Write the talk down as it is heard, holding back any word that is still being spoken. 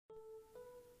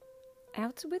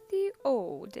out with the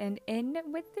old and in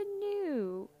with the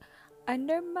new.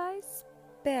 Under my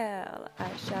spell, I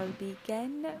shall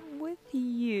begin with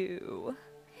you.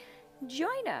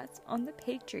 Join us on the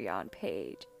Patreon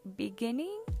page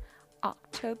beginning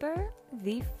October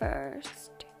the 1st.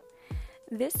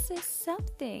 This is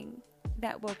something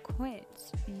that will quench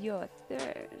your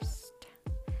thirst.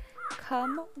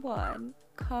 Come one,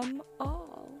 come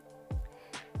all.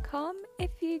 Come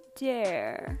if you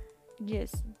dare,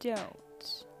 just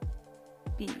don't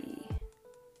be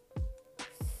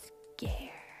scared.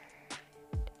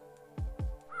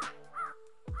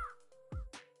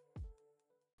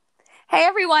 Hey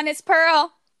everyone, it's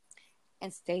Pearl.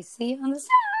 And Stacy on the side.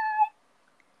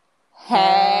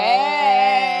 Hey.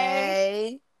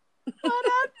 What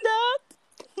up, dub?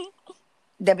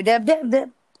 Dub, dub,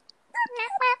 dub.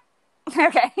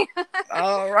 Okay.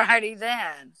 Alrighty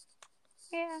then.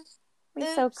 Yeah.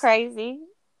 We're so crazy.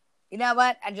 You know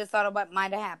what? I just thought of what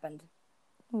might have happened.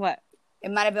 What?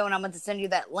 It might have been when I went to send you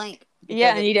that link.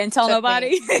 Yeah, and you didn't tell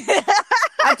nobody?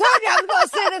 I told you I was going to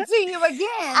send it to you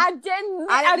again. I didn't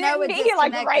know it need it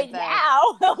like right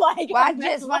now. Well, I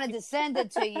just wanted to send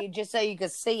it to you just so you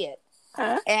could see it.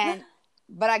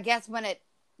 But I guess when I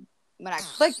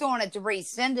clicked on it to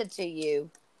resend it to you,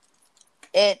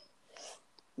 it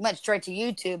went straight to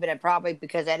YouTube, and it probably,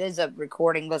 because that is a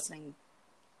recording listening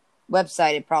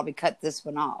website, it probably cut this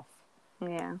one off.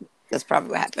 Yeah. That's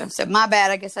probably what happened. So my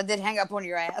bad. I guess I did hang up on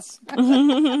your ass.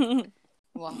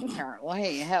 Well,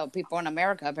 apparently, hell, people in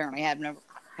America apparently have never.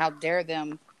 How dare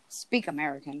them speak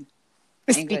American?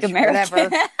 Speak American.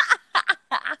 Whatever.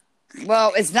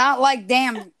 Well, it's not like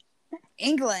damn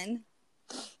England,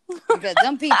 because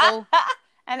them people.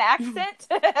 An accent?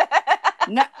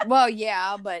 No, well,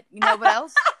 yeah, but you know what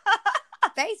else?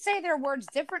 They say their words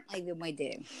differently than we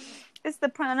do. It's the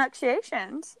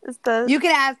pronunciations. It's the. You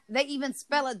can ask. They even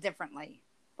spell it differently.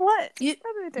 What? You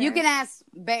can ask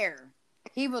Bear.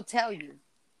 He will tell you.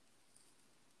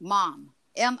 Mom.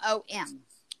 M-O-M.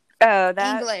 Oh,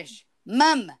 that. English.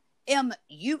 Mum.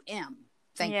 M-U-M.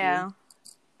 Thank you.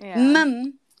 Yeah.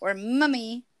 Mum or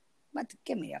mummy. What?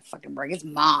 Give me a fucking break. It's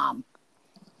mom.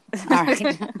 All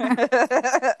right.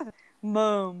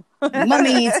 Mom.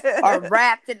 Mummies are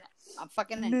wrapped in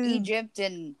Egypt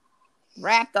and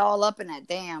wrapped all up in that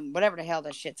damn whatever the hell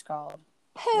that shit's called.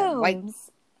 Pooms. White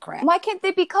crap. Why can't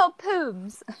they be called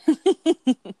pooms?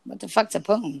 What the fuck's a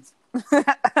poom?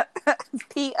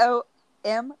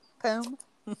 P-O-M. Poom.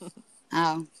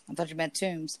 Oh, I thought you meant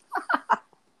tombs.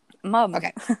 Mum.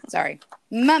 Okay, sorry.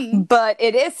 Mum. But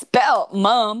it is spelled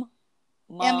mum.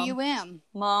 M-U-M.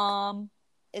 Mom.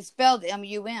 It's spelled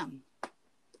M-U-M.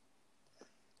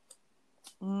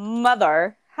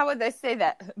 Mother. How would they say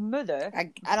that? Mother.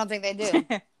 I don't think they do.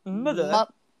 Mother.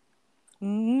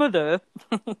 Mother.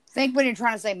 Think when you're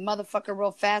trying to say motherfucker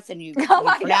real fast and you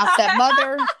pronounce that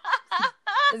mother.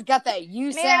 It's got that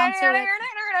U sound to it.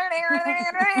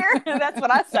 That's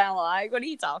what I sound like. What are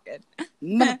you talking?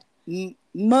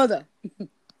 Mother.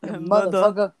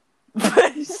 Motherfucker.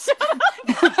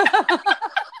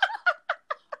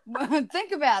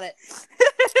 Think about it.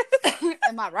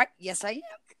 Am I right? Yes, I am.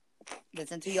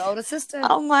 Listen to your older sister.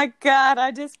 Oh my God,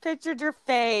 I just pictured your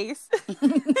face.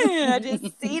 I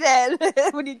just see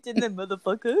that when you did the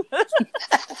motherfucker.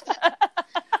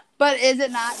 But is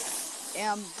it not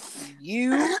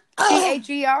M-U-T-H-E-R?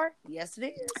 Yes,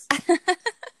 it is.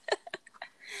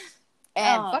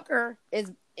 And fucker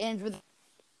ends with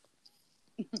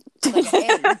like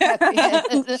an A.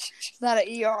 It's not an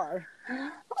E-R.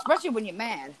 Especially when you're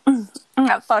mad.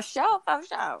 For sure, for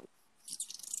sure.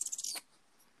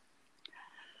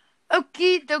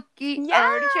 Okie dokie, Yes.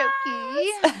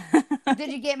 artichoke. Did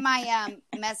you get my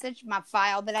message, my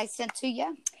file that I sent to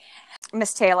you?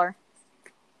 Miss Taylor.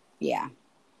 Yeah.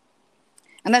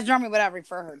 And that's normally what I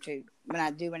refer her to when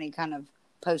I do any kind of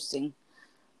posting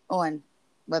on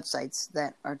websites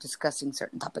that are discussing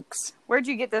certain topics. Where'd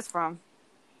you get this from?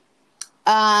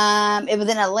 It was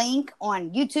in a link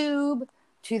on YouTube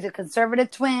to the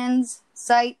Conservative Twins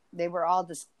site. They were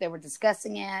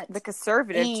discussing it. The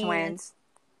Conservative Twins.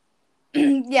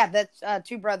 Yeah, that's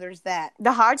two brothers that.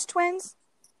 The Hodge twins?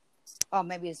 Oh,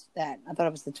 maybe it's that. I thought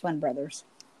it was the twin brothers.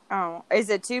 Oh, is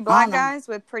it two black guys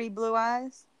with pretty blue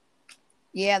eyes?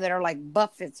 Yeah, that are like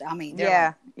buff.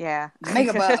 Yeah.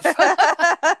 Mega buff.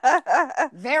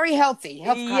 Very healthy.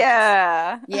 Health conscious.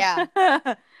 Yeah.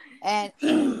 And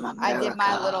I did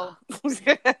my little,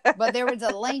 but there was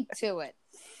a link to it.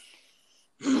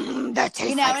 That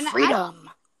tastes like freedom.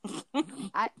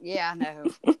 I know.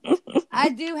 I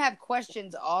do have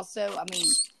questions also. I mean,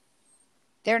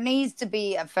 there needs to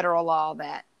be a federal law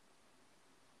that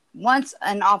once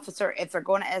an officer, if they're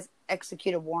going to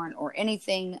execute a warrant or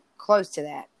anything close to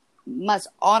that, must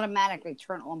automatically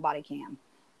turn on body cam.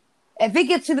 If it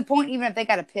gets to the point, even if they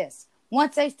got to piss,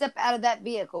 once they step out of that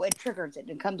vehicle, it triggers it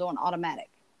and comes on automatic.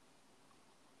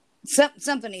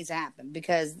 Something needs to happen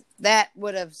because that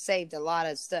would have saved a lot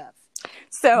of stuff.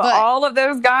 So But- all of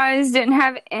those guys didn't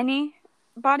have any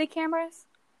body cameras?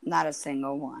 Not a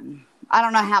single one. I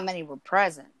don't know how many were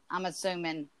present. I'm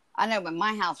assuming. I know when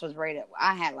my house was raided,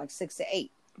 I had like 6 to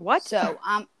 8. What? So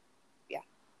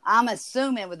I'm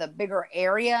assuming with a bigger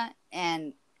area,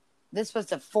 and this was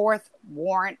the 4th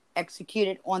warrant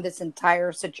executed on this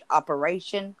entire such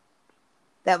operation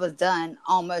that was done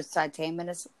almost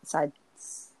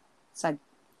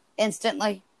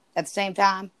instantly at the same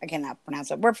time. I cannot pronounce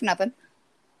that word for nothing.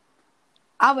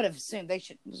 I would have assumed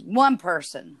it was one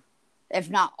person, if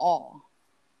not all.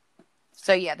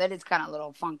 So yeah, that is kind of a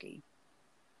little funky.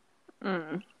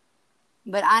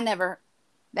 But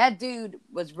that dude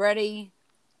was ready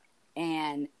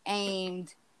and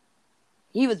aimed.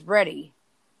 He was ready.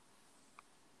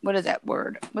 What is that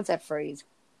word? What's that phrase?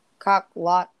 Cock,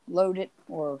 loaded,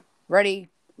 or ready,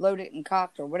 loaded, and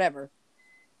cocked, or whatever.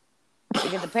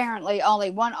 Because apparently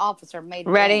only one officer made it.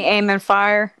 Ready, aim, and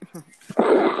fire?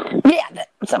 Yeah,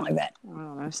 something like that. I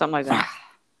don't know, something like that.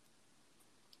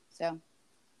 So, all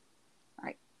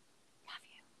right. Love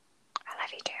you. I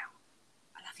love you too.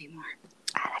 I love you more.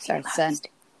 I love Sorry, you son. most.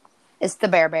 It's the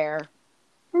bear. Open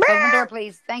the door,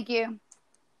 please. Thank you.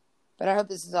 But I hope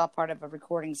this is all part of a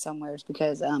recording somewhere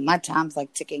because my time's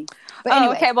like ticking. But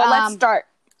anyway, okay, well, let's start.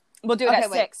 We'll do it okay, at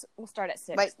wait. 6. We'll start at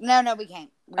 6. Wait, no, we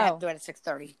can't. We have to do it at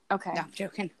 6:30. Okay. No, I'm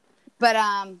joking. But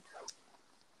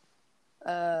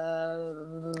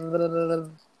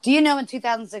do you know in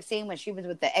 2016 when she was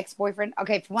with the ex-boyfriend?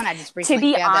 Okay, for one, I just To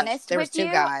recently be found out honest there was with 2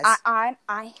 you, guys.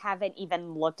 I haven't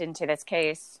even looked into this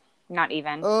case. Not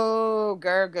even. Oh,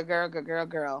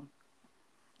 girl.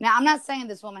 Now, I'm not saying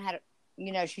this woman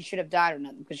she should have died or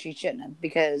nothing, because she shouldn't have.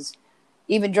 Because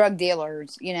even drug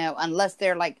dealers, unless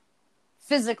they're like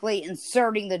physically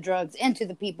inserting the drugs into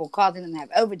the people, causing them to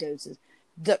have overdoses,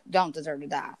 don't deserve to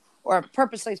die. Or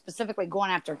purposely, specifically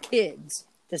going after kids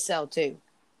to sell to.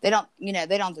 They don't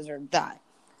deserve to die.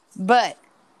 But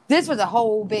this was a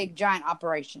whole big giant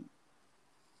operation.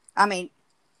 I mean,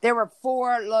 there were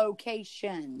 4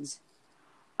 locations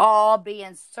all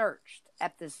being searched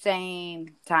at the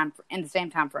same time, in the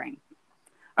same time frame.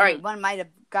 All right, one might have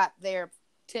got there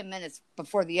 10 minutes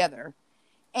before the other.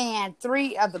 And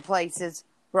 3 of the places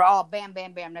were all bam,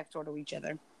 bam, bam next door to each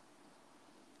other.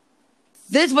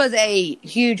 This was a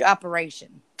huge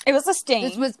operation. It was a sting.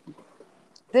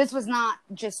 This was not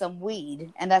just some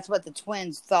weed, and that's what the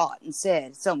twins thought and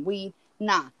said. Some weed.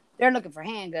 Nah. They're looking for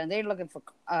handguns. They're looking for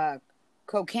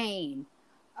cocaine,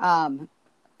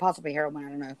 possibly heroin, I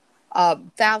don't know.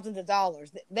 Thousands of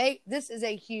dollars. This is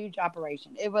a huge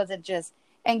operation. It wasn't just,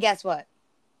 and guess what?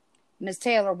 Miss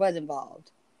Taylor was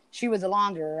involved. She was the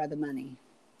launderer of the money.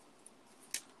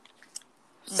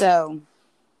 So,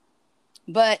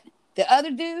 but the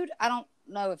other dude, I don't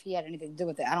know if he had anything to do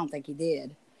with it. I don't think he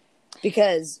did.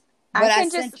 Because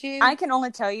I can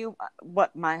only tell you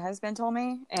what my husband told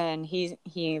me, and he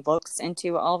looks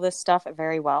into all this stuff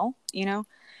very well, Now,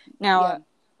 Yeah.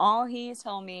 all he's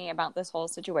told me about this whole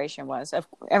situation was of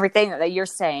everything that you're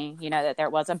saying, that there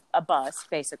was a bus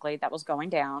basically that was going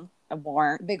down, a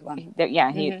warrant. Big one.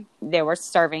 They were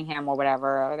serving him or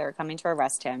whatever, or they were coming to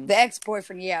arrest him. The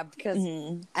ex-boyfriend, yeah, because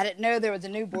I didn't know there was a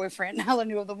new boyfriend. I only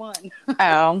knew of the one.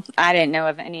 Oh, I didn't know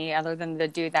of any other than the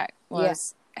dude that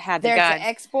had the There's gun. an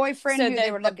ex-boyfriend who they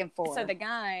were looking for. So the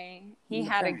guy, he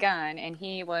had a gun, and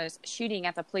he was shooting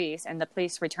at the police, and the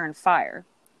police returned fire.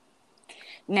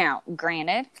 Now,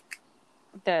 granted,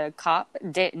 the cop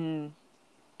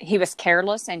he was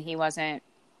careless, and he wasn't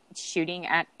shooting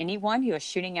at anyone. He was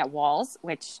shooting at walls,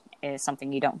 which is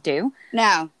something you don't do.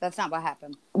 No, that's not what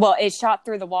happened. Well, it shot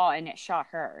through the wall, and it shot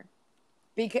her.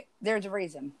 Because there's a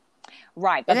reason.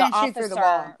 Right, but It didn't shoot through the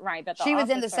wall. Right, but she was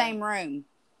in the same room.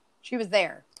 She was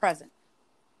there, present.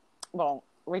 Well,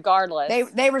 regardless,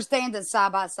 they were standing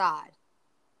side by side.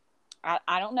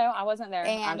 I don't know. I wasn't there.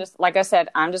 And I'm just, like I said,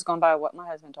 I'm just going by what my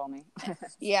husband told me.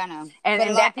 Yeah, I know. And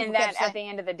But that at the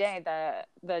end of the day,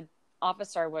 the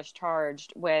officer was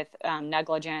charged with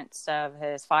negligence of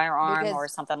his firearm or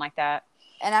something like that.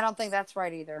 And I don't think that's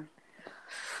right either.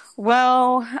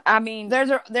 Well, I mean,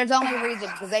 there's only a reason,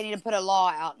 because they need to put a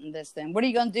law out in this thing. What are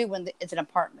you going to do when it's an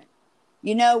apartment?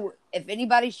 If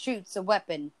anybody shoots a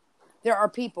weapon, there are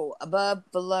people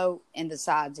above, below, and the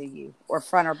sides of you, or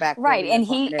front or back. Right, and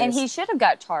he should have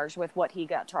got charged with what he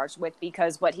got charged with,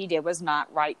 because what he did was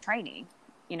not right training.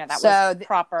 That was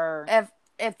proper.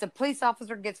 if the police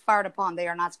officer gets fired upon, they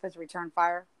are not supposed to return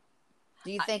fire?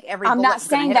 Do you think every I'm bullet not is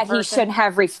gonna saying hit a that he person? should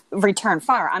have returned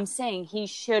fire. I'm saying he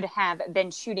should have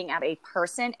been shooting at a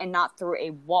person and not through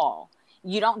a wall.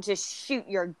 You don't just shoot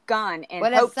your gun and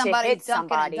What if hope to somebody's hit ducking and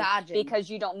somebody dodging? because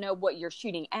you don't know what you're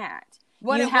shooting at.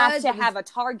 What You it have was, to it was- have a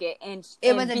target and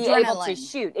it was be able to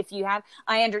adrenaline. shoot. If you have,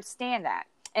 I understand that,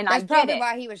 and I That's get probably it.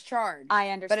 why he was charged.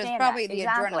 I understand But it's probably that. the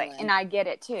Exactly. adrenaline. And I get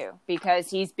it too, because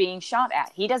he's being shot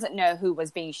at. He doesn't know who was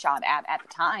being shot at the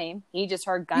time. He just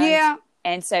heard guns. Yeah.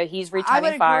 And so he's I returning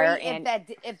would fire. agree And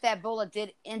if that bullet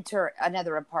did enter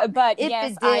another apartment. But if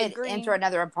yes, it I did agree. enter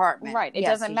another apartment, right, it yes,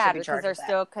 doesn't he should matter be because charged there with that.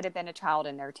 still could have been a child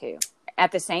in there too.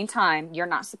 At the same time, you're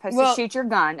not supposed Well, to shoot your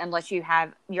gun unless you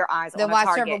have your eyes Then on a why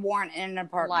serve target. a warrant in an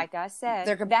apartment? Like I said,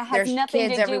 There that has there's nothing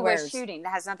kids to do everywhere. with shooting.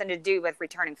 That has nothing to do with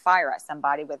returning fire at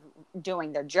somebody, with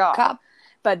doing their job. Cop.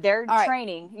 But they're All right.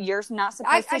 training. You're not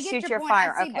supposed I to get shoot your your point.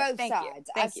 fire. I see Okay, both thank you. sides.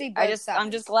 Thank I see you. both I'm sides.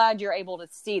 just glad you're able to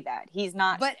see that. He's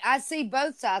not. But I see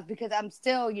both sides because I'm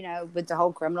still, with the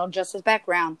whole criminal justice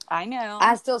background, I know.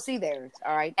 I still see theirs.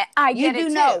 All right. I You get do it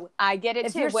too. know, I get it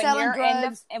if too. you're When selling you're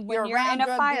drugs, when you're you're around in a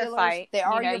drug dealers, firefight, they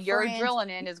are your your friends.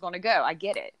 adrenaline is going to go. I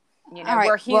get it. All right,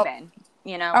 We're well, human.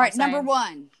 All All right. Number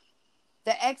one,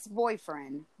 the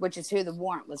ex-boyfriend, which is who the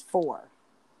warrant was for,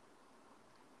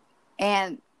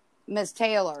 and Miss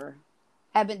Taylor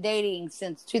have been dating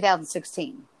since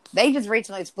 2016. They just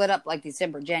recently split up like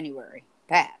January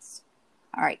past.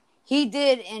 All right. He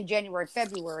did in January,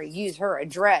 February use her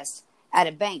address at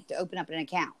a bank to open up an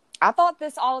account. I thought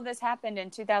all of this happened in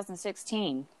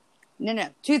 2016. No.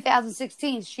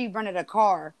 2016, she rented a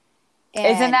car. And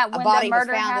Isn't that when a body the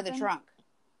murder was found happened? in the trunk?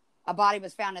 A body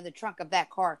was found in the trunk of that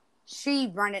car.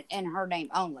 She rented in her name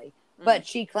only. But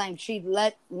she claimed she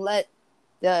let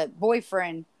the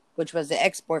boyfriend, which was the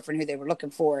ex-boyfriend who they were looking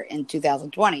for in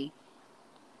 2020,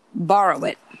 borrow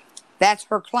it. That's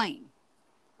her claim.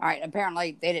 All right.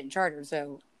 Apparently, they didn't charge her,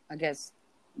 so I guess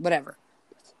whatever.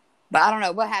 But I don't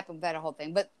know what happened with that whole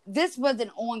thing. But this was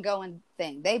an ongoing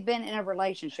thing. They've been in a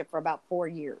relationship for about 4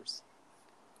 years.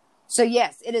 So,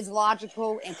 yes, it is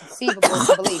logical and conceivable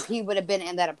to believe he would have been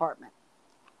in that apartment.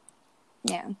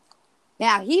 Yeah.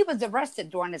 Now, he was arrested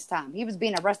during this time. He was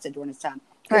being arrested during this time.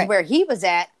 Because Right. where he was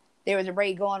at, there was a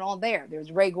raid going on there. There was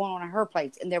a raid going on at her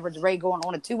place. And there was a raid going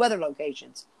on at 2 other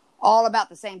locations. All about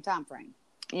the same time frame.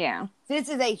 Yeah. This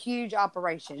is a huge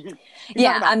operation. You're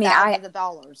Yeah, talking about I mean, thousands of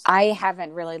dollars. I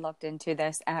haven't really looked into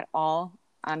this at all.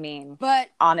 I mean, But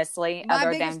honestly, my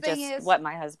other biggest than thing just is- what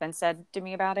my husband said to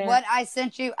me about it. what I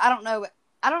sent you, I don't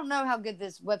know how good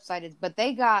this website is, but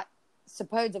they got,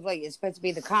 supposedly, it's supposed to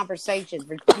be the conversations.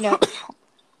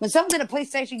 When someone's in a police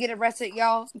station get arrested,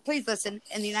 y'all, please listen,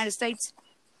 in the United States,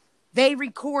 they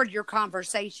record your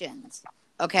conversations,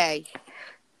 okay?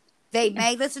 They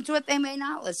may listen to it, they may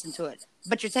not listen to it,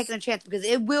 but you're taking a chance because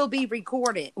it will be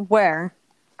recorded Where?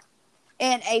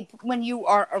 when you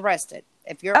are arrested.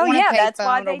 If you're Oh, on a yeah, that's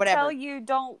why payphone or they whatever. tell you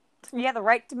you have the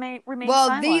right to remain Well,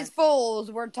 silent. these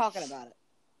fools were talking about it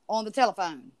on the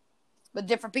telephone with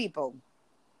different people.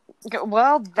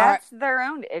 Well, that's their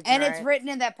own ignorance. And it's written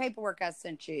in that paperwork I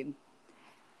sent you.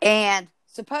 And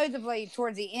supposedly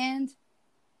towards the end,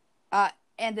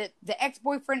 and the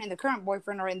ex-boyfriend and the current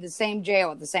boyfriend are in the same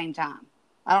jail at the same time.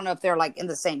 I don't know if they're like in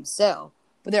the same cell,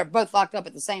 but they're both locked up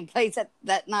at the same place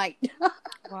that night.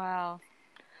 Wow.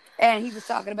 And he was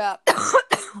talking about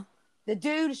the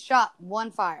dude shot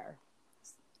one fire.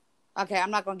 Okay,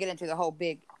 I'm not going to get into the whole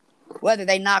big, whether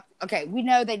they knocked. Okay, we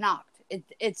know they knocked.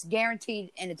 It's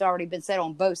guaranteed, and it's already been said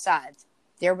on both sides.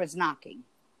 There was knocking.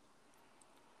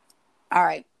 All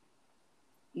right.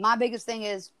 My biggest thing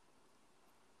is,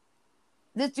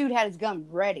 this dude had his gun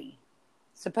ready.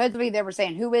 Supposedly, they were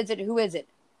saying, who is it? Who is it?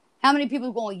 How many people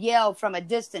are going to yell from a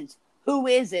distance, who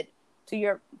is it, to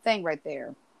your thing right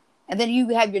there? And then you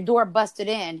have your door busted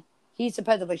in. He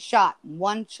supposedly shot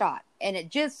one shot. And it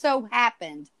just so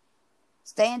happened,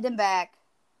 standing back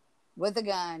with a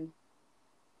gun,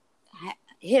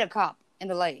 hit a cop in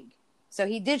the leg. So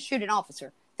he did shoot an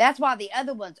officer. That's why the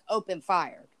other ones open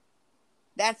fired.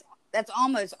 That's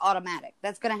almost automatic.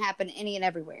 That's going to happen any and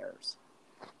everywhere.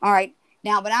 All right.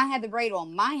 Now, when I had the raid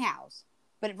on my house,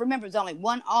 but remember, it was only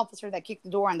one officer that kicked the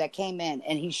door and that came in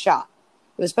and he shot.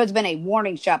 It was supposed to have been a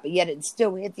warning shot, but yet it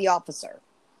still hit the officer.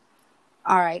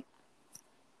 All right.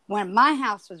 When my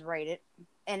house was raided,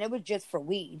 and it was just for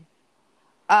weed,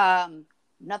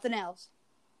 nothing else,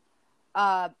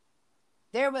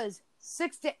 there was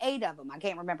 6 to 8 of them. I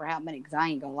can't remember how many because I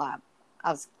ain't going to lie.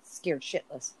 I was scared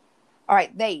shitless. All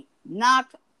right. They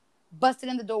knocked, busted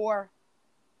in the door.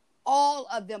 All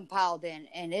of them piled in,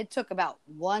 and it took about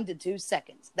 1 to 2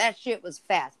 seconds. That shit was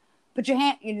fast. Put your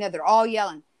hand, you know, they're all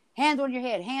yelling, hands on your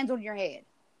head, hands on your head.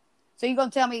 So you're going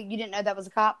to tell me you didn't know that was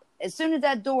a cop? As soon as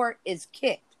that door is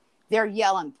kicked, they're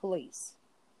yelling police.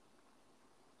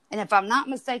 And if I'm not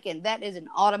mistaken, that is an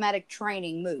automatic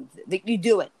training move. That you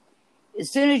do it. As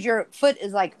soon as your foot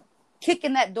is like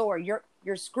kicking that door, you're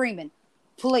screaming,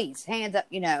 police, hands up,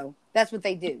 you know. That's what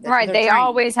they do. That's right. They training.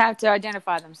 always have to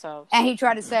identify themselves. And he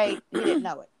tried to say he didn't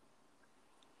know it.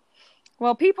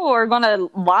 Well, people are going to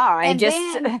lie. And just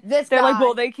then this they're guy, like,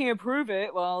 well, they can't prove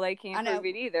it. Well, they can't prove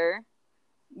it either.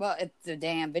 Well, if the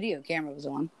damn video camera was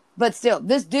on. But still,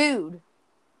 this dude,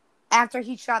 after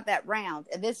he shot that round,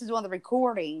 and this is one of the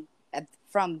recording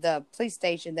from the police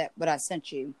station that what I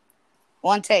sent you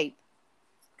on tape,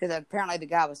 because apparently the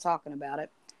guy was talking about it.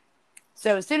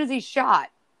 So as soon as he shot,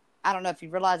 I don't know if he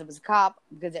realized it was a cop,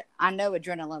 because I know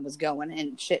adrenaline was going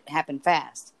and shit happened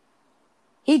fast.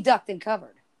 He ducked and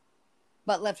covered,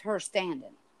 but left her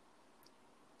standing.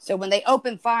 So when they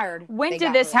opened fire... When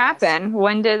did this happen?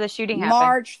 When did the shooting happen?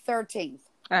 March 13th.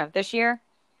 Oh, this year?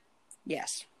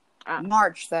 Yes.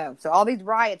 March, though. So all these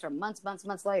riots are months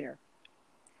later.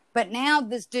 But now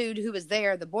this dude who was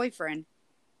there, the boyfriend,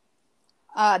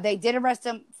 they did arrest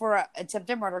him for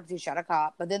attempted murder because he shot a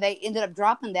cop, but then they ended up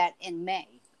dropping that in May.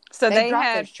 So they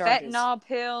had fentanyl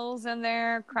pills in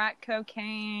there, crack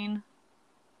cocaine.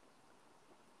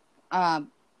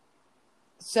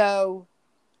 So,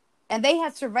 and they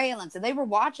had surveillance, and they were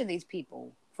watching these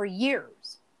people for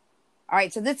years. All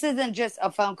right, so this isn't just a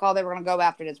phone call. They were going to go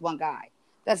after this one guy.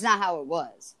 That's not how it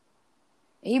was.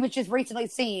 He was just recently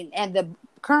seen, and the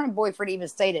current boyfriend even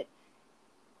stated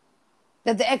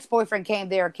that the ex-boyfriend came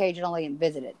there occasionally and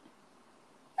visited.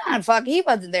 He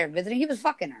wasn't there visiting. He was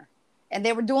fucking her. And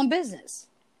they were doing business.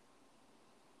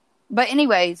 But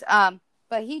anyways,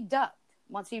 but he ducked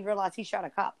once he realized he shot a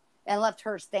cop and left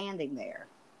her standing there.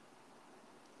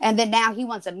 And then now he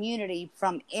wants immunity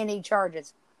from any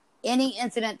charges, any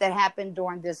incident that happened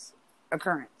during this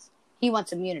occurrence. He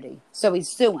wants immunity. So he's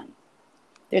suing.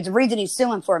 There's a reason he's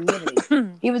suing for immunity.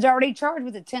 He was already charged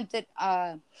with attempted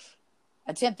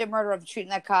murder of shooting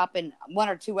that cop and one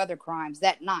or two other crimes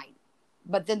that night.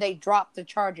 But then they dropped the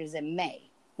charges in May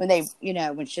when they, you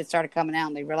know, when shit started coming out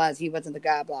and they realized he wasn't the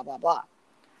guy, blah, blah, blah.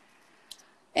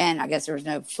 And I guess there was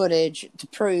no footage to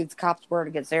prove the cop's word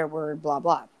against their word, blah,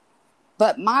 blah.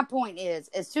 But my point is,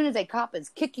 as soon as a cop is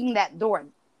kicking that door,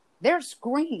 they're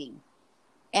screaming.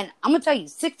 And I'm going to tell you,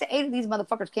 6 to 8 of these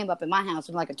motherfuckers came up in my house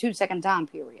in like a 2-second time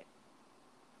period.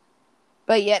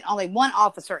 But yet only one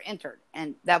officer entered.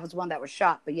 And that was one that was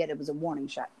shot. But yet it was a warning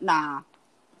shot. Nah.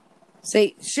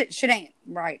 See, shit ain't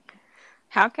right.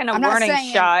 How can a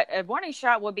warning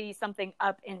shot would be something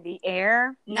up in the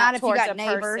air, not if towards you got a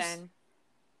neighbors. Person.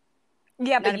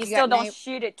 Yeah, but you still don't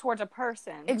shoot it towards a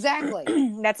person.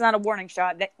 Exactly. That's not a warning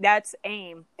shot. That's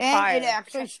aim. And fire. it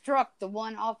actually struck the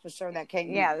one officer that came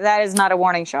in. Yeah, that is not a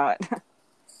warning shot.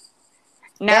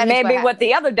 Now, maybe what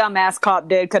the other dumbass cop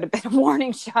did could have been a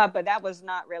warning shot, but that was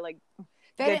not really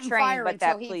good training, but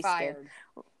that police did.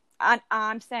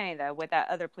 I'm saying, though, with that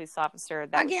other police officer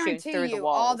that was shooting through the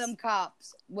walls. All them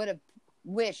cops would have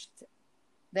wished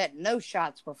that no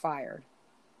shots were fired.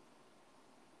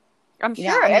 I'm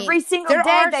sure every single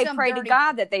day they pray to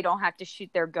God that they don't have to shoot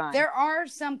their gun. There are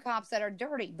some cops that are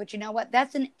dirty, but you know what?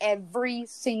 That's in every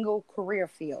single career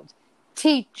field.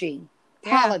 Teaching,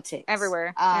 politics.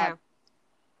 Everywhere.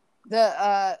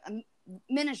 The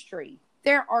ministry.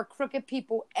 There are crooked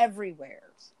people everywhere,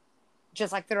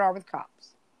 just like there are with cops.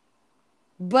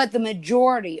 But the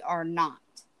majority are not.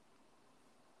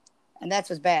 And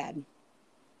that's what's bad.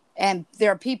 And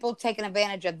there are people taking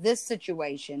advantage of this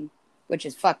situation, which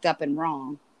is fucked up and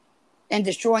wrong, and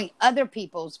destroying other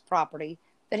people's property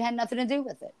that had nothing to do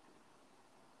with it.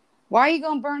 Why are you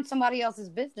going to burn somebody else's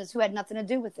business who had nothing to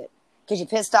do with it? Because you're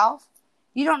pissed off?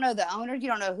 You don't know the owner. You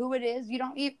don't know who it is.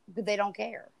 They don't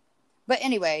care. But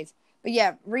anyways,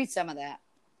 yeah, read some of that.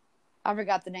 I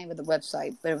forgot the name of the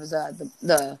website, but it was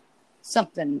the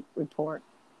something report.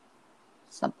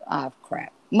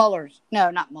 Crap. Mueller's.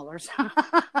 No, not Mueller's.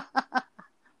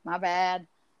 My bad.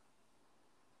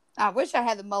 I wish I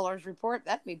had the Mueller's report.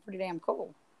 That'd be pretty damn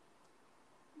cool.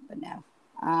 But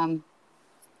no.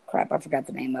 Crap, I forgot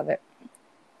the name of it.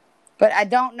 But I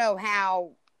don't know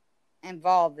how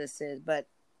involved this is. But,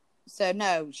 so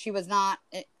no, she was not.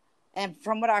 And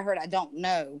from what I heard, I don't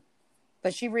know.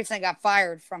 But she recently got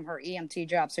fired from her EMT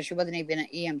job. So she wasn't even an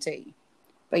EMT.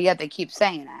 But yet they keep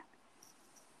saying that.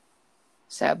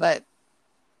 So, but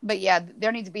yeah,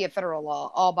 there needs to be a federal law.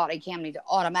 All body cam need to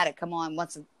automatic come on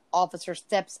once an officer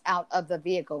steps out of the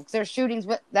vehicle. Because there's shootings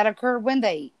that occur when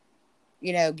they,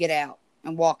 get out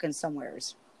and walk in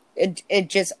somewheres. It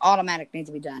just automatic needs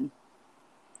to be done.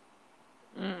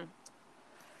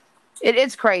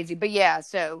 It's crazy, but yeah.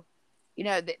 So,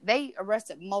 they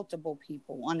arrested multiple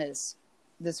people on this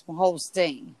whole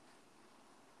sting,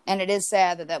 and it is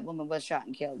sad that woman was shot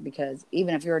and killed, because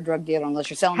even if you're a drug dealer, unless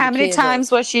you're selling How to many kids,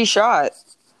 times was she shot?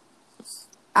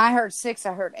 I heard 6.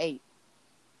 I heard 8.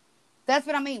 That's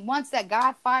what I mean. Once that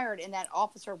guy fired and that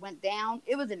officer went down,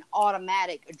 it was an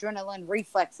automatic adrenaline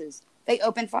reflexes. They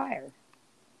opened fire.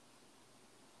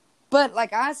 But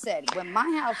like I said, when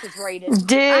my house was raided,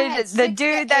 Did the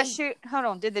dude that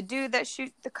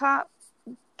shoot the cop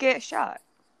get shot?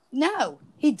 No,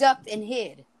 he ducked and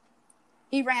hid.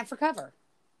 He ran for cover.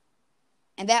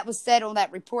 And that was said on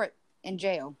that report in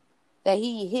jail, that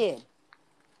he hid.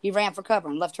 He ran for cover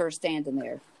and left her standing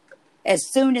there. As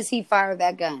soon as he fired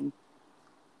that gun.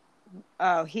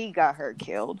 Oh, he got her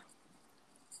killed.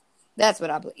 That's what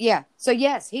I believe. Yeah. So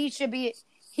yes, he should be.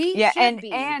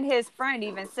 And his friend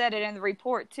even said it in the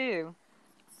report too.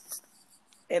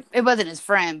 It wasn't his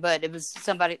friend, but it was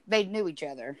somebody. They knew each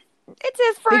other. It's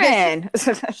his friend.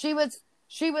 She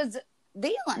was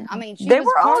dealing. I mean, they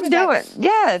were all doing.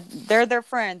 Yeah, they're their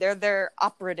friend. They're their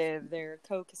operative. Their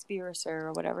co-conspirator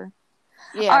or whatever.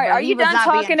 Yeah. All right, are you done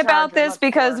talking about this?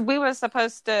 Because we were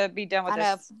supposed to be done with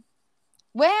this.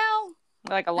 Well,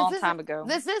 like a long time ago.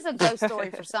 This is a ghost story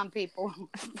for some people.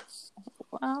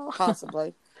 Well,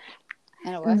 possibly.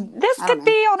 Anyway, this could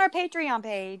be on our Patreon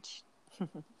page. All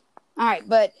right,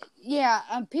 but yeah,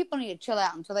 people need to chill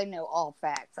out until they know all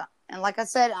facts. And like I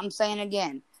said, I'm saying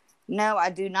again, no, I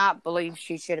do not believe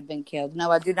she should have been killed.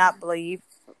 No, I do not believe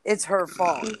it's her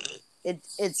fault.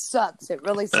 It sucks. It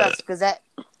really sucks, because that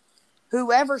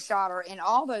whoever shot her and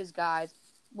all those guys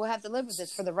will have to live with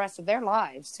this for the rest of their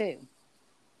lives too.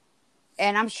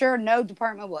 And I'm sure no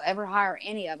department will ever hire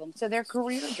any of them, so their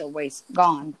careers are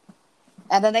gone.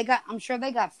 And then I'm sure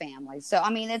they got families. So I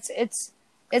mean, it's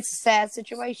a sad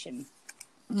situation.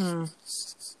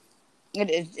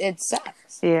 It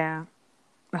sucks. Yeah,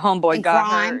 homeboy and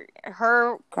got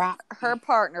her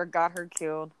partner got her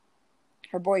killed.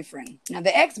 Her boyfriend. Now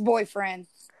the ex-boyfriend,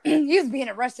 he was being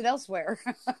arrested elsewhere.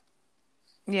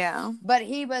 Yeah, but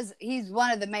he's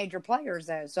one of the major players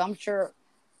though, so I'm sure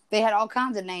they had all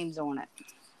kinds of names on it.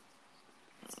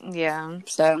 Yeah.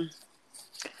 So,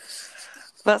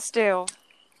 but still,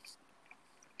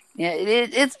 yeah,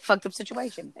 it's a fucked up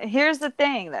situation. Here's the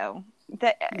thing, though,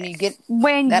 that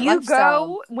when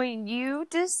you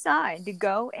decide to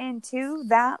go into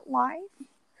that life,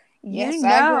 yes,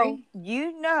 I agree.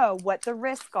 You know what the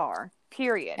risks are.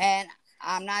 Period. And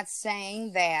I'm not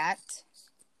saying that.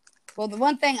 Well, the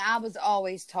one thing I was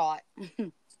always taught,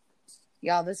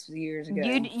 y'all, this was years ago.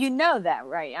 You know that,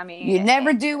 right? I mean, you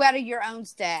never do out of your own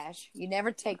stash. You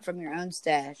never take from your own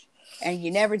stash, and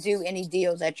you never do any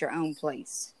deals at your own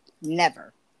place.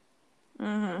 Never.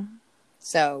 Mm-hmm.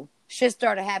 So shit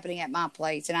started happening at my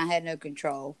place, and I had no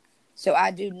control. So I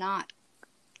do not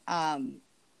have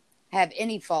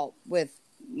any fault with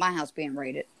my house being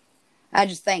raided. I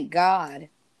just thank God,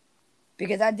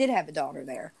 because I did have a daughter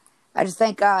there. I just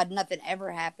thank God nothing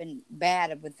ever happened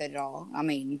bad with it at all. I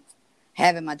mean,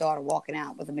 having my daughter walking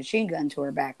out with a machine gun to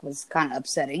her back was kind of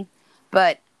upsetting.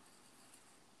 But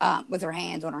with her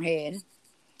hands on her head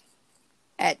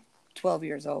at 12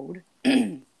 years old.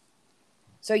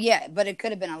 So, yeah, but it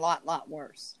could have been a lot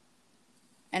worse.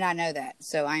 And I know that.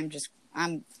 So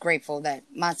I'm grateful that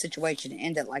my situation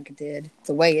ended like it did.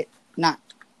 The way it, not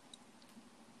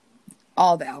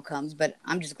all the outcomes, but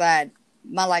I'm just glad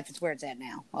my life is where it's at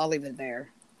now. I'll leave it there.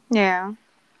 Yeah.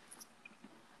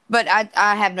 But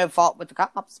I have no fault with the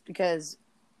cops, because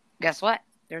guess what?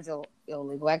 There's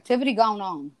illegal activity going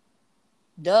on.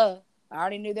 Duh. I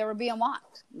already knew they were being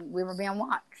watched. We were being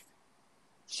watched.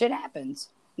 Shit happens.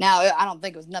 Now, I don't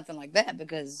think it was nothing like that,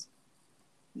 because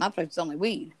my place is only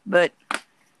weed. But,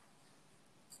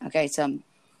 okay, some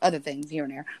other things here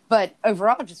and there. But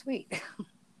overall, just weed.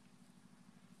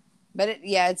 But,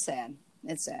 it's sad.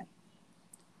 It's sad.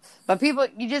 But people,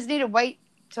 you just need to wait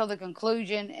till the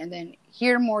conclusion and then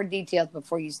hear more details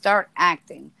before you start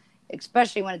acting,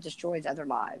 especially when it destroys other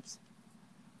lives.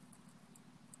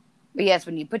 But yes,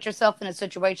 when you put yourself in a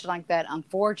situation like that,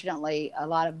 unfortunately, a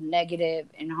lot of negative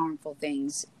and harmful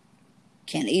things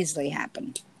can easily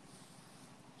happen.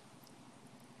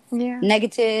 Yeah.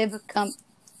 Negative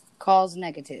cause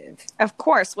negative. Of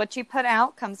course, what you put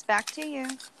out comes back to you.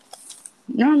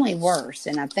 Normally worse,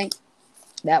 and I think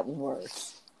that was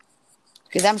worse.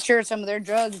 Because I'm sure some of their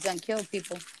drugs done killed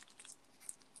people.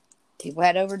 People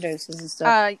had overdoses and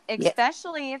stuff.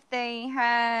 Especially if they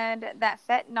had that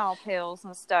fentanyl pills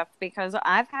and stuff. Because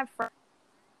I've had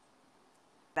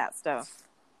that stuff.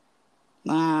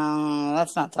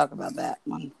 Let's not talk about that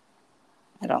one.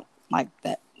 I don't. like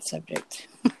that subject.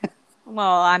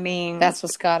 Well, I mean, That's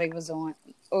what Scotty was on.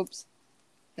 Oops.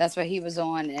 That's what he was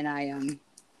on, and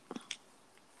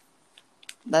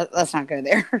let's not go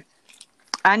there.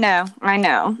 I know.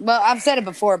 Well, I've said it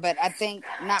before, but I think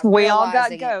not We all got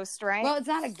realizing ghost, right? Well, it's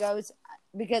not a ghost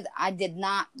because I did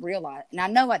not realize, and I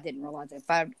know I didn't realize it. If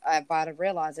I'd have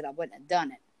realized it, I wouldn't have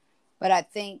done it. But I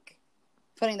think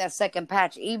putting that second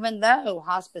patch, even though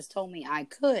hospice told me I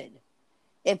could,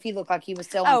 if he looked like he was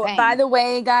still in pain. By the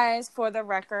way, guys, for the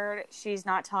record, she's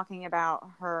not talking about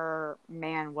her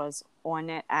man was on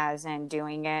it as in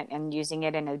doing it and using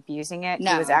it and abusing it.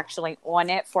 No. He was actually on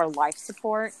it for life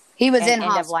support. He was and in end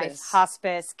hospice. of life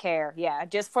hospice care. Yeah,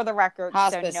 just for the record,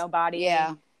 Hospice. so nobody.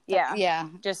 Yeah. Yeah.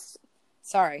 Just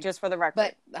for the record.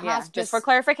 But yeah, just for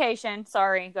clarification.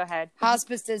 Sorry, go ahead.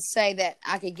 Hospice did say that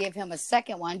I could give him a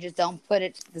second one, just don't put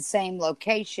it the same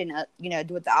location, do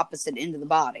it the opposite end of the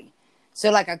body. So,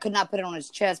 like, I could not put it on his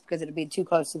chest because it would be too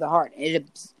close to the heart.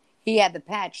 He had the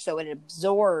patch, so it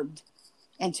absorbed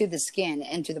into the skin,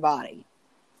 into the body.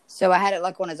 So I had it,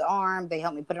 like, on his arm. They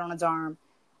helped me put it on his arm.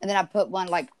 And then I put one,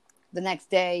 like, the next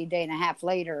day and a half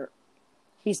later.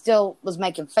 He still was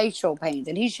making facial pains,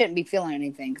 and he shouldn't be feeling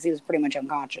anything because he was pretty much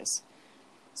unconscious.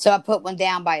 So I put one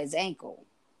down by his ankle.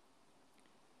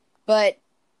 But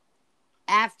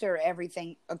after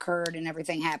everything occurred and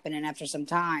everything happened, and after some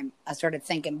time, I started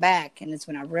thinking back, and it's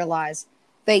when I realized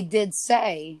they did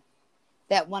say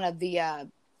that one of the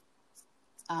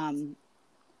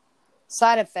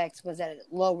side effects was that it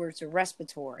lowers the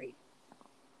respiratory.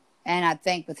 And I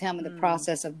think with him in the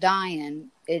process of dying,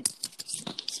 it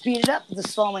speeded up the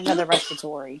slowing of the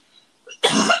respiratory.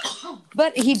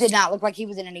 But he did not look like he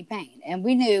was in any pain. And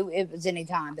we knew it was any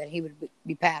time that he would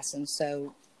be passing.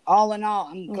 So all in all,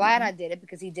 I'm glad I did it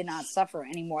because he did not suffer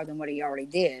any more than what he already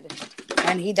did.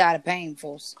 And he died a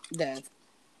painful death.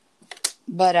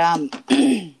 But,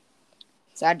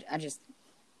 so I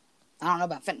don't know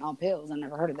about fentanyl pills. I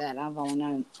never heard of that. I've only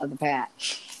known of the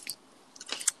patch.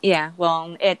 Yeah,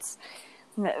 well, it's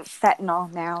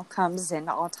fentanyl now comes in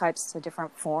all types of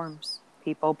different forms.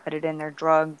 People put it in their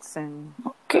drugs and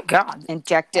Good God.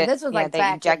 inject it. And this was like they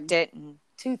back inject in it. And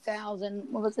 2000,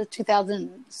 what was it?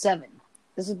 2007.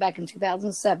 This was back in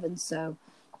 2007. So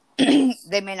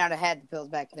they may not have had the pills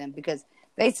back then because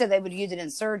they said they would use it in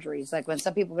surgeries. Like when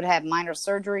some people would have minor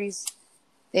surgeries,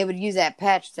 they would use that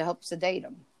patch to help sedate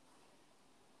them.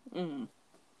 Mm.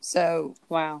 So,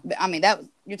 wow. I mean,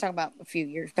 you're talking about a few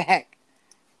years back.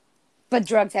 But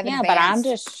drugs haven't advanced. But I'm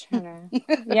just,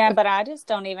 yeah, but I just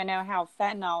don't even know how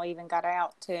fentanyl even got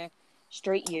out to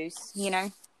street use,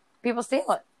 People steal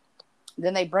it.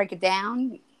 Then they break it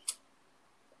down.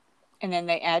 And then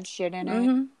they add shit in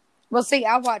it. Well, see,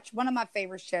 I watch one of my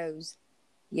favorite shows.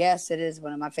 Yes, it is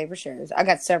one of my favorite shows. I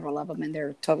got several of them, and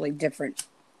they're totally different.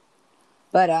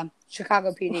 But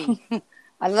Chicago PD.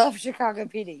 I love Chicago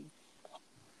PD.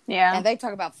 Yeah. And they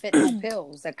talk about fentanyl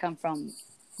pills that come from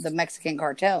the Mexican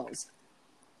cartels.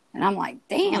 And I'm like,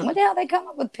 damn, what the hell they come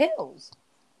up with pills?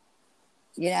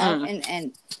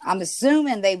 And I'm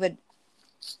assuming they would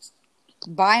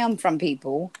buy them from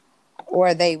people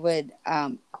or they would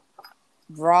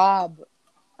rob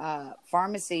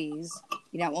pharmacies,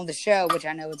 on the show, which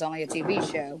I know is only a TV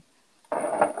show.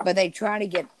 But they try to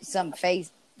get some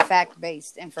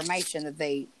fact-based information that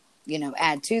they,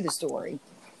 add to the story.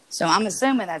 So I'm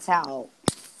assuming that's how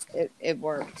it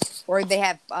works. Or they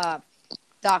have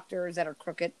doctors that are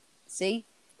crooked. See,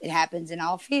 it happens in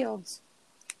all fields.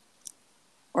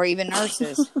 Or even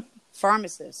nurses,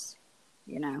 pharmacists,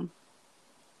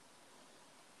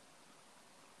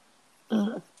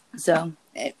 So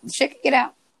shit can get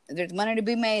out. If there's money to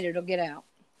be made, it'll get out.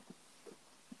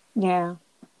 Yeah.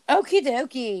 Okie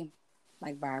dokie.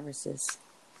 Like viruses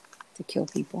to kill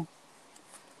people.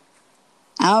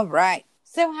 All right.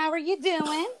 So how are you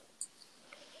doing?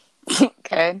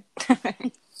 Good.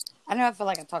 I know I feel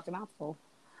like I talked a mouthful.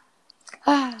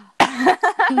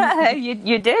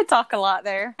 you did talk a lot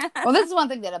there. Well, this is one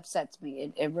thing that upsets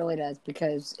me. It really does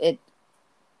because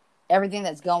everything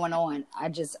that's going on. I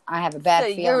have a bad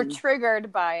feeling. You're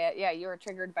triggered by it. Yeah, you were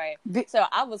triggered by it. So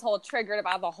I was triggered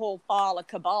by the whole fall of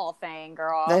cabal thing,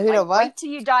 girl. What? Wait till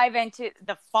you dive into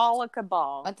the fall of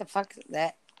cabal. What the fuck is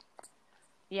that?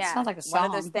 Yeah, it sounds like a song.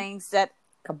 One of those things that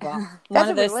cabal. One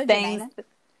of those things.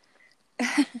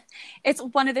 It's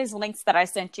one of those links that I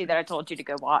sent you that I told you to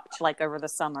go watch over the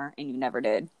summer, and you never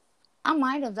did. I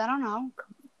might have. I don't know.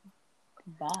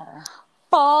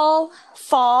 Cabal.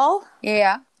 Fall.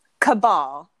 Yeah.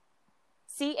 Cabal.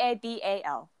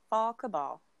 Cabal. Fall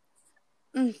cabal.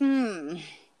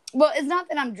 Well, it's not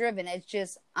that I'm driven. It's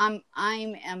just I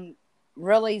am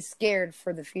really scared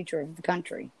for the future of the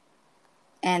country.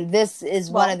 And this is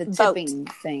one of the vote. tipping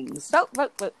things. Vote.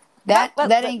 That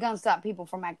ain't gonna stop people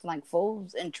from acting like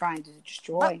fools and trying to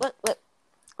destroy.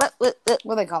 What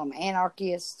do they call them?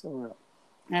 Anarchists or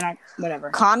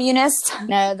whatever. Communists.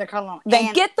 No, they're calling them.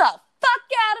 Then get the fuck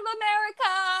out of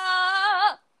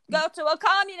America. Go to a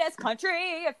communist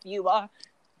country if you are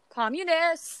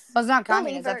communists. Well, it's not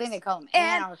communists. I think they call them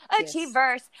anarchists.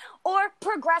 Achievers or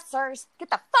progressors. Get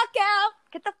the fuck out.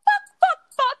 Get the fuck.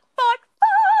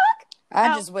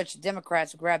 I just wish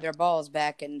Democrats would grab their balls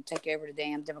back and take over the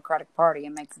damn Democratic Party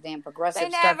and make the damn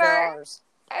progressives start their R's.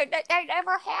 They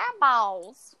never had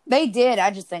balls. They did.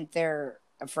 I just think they're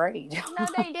afraid. No,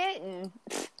 they didn't.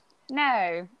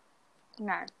 No.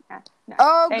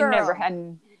 Oh, they girl. never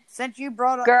had. Since you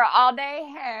brought up... Girl, all they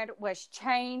had was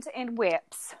chains and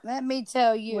whips. Let me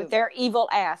tell you. With their evil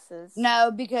asses.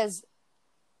 No, because...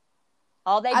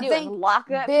 All they do is lock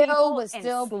up Bill people was and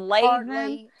still slave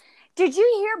them. Did you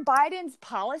hear Biden's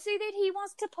policy that he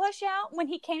wants to push out when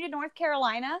he came to North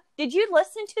Carolina? Did you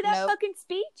listen to that fucking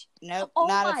speech? Nope, oh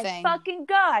not my a thing. Fucking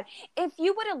God. If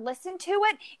you would have listened to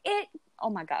it... Oh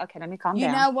my God. Okay, let me calm down.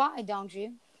 You know why, don't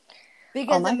you?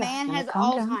 Because the man has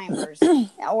Alzheimer's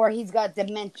or he's got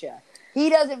dementia. He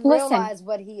doesn't realize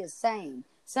what he is saying.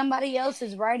 Somebody else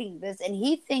is writing this and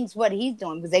he thinks what he's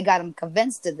doing, because they got him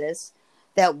convinced of this,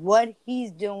 that what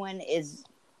he's doing is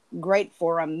great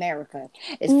for America.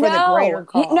 It's for the greater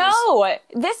cause. No,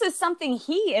 this is something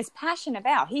he is passionate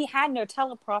about. He had no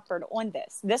teleprompter on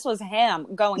this. This was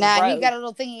him going rogue. He got a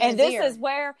little thing in his ear. And this is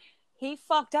where he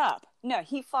fucked up. No,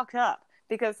 he fucked up.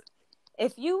 Because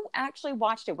if you actually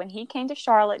watched it when he came to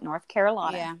Charlotte, North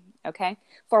Carolina, okay,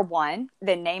 for one,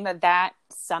 the name of that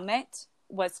summit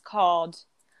was called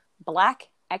Black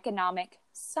Economic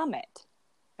Summit,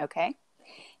 okay?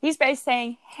 He's basically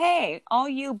saying, hey, all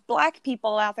you black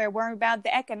people out there worrying about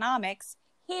the economics,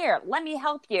 here, let me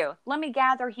help you. Let me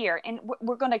gather here, and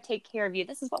we're going to take care of you.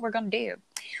 This is what we're going to do.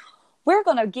 We're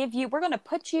going to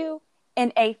put you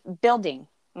in a building,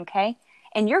 okay?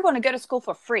 And you're going to go to school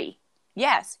for free.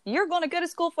 Yes, you're going to go to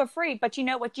school for free, but you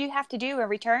know what you have to do in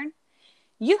return?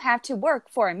 You have to work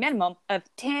for a minimum of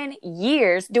 10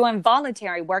 years doing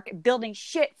voluntary work building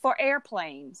shit for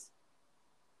airplanes.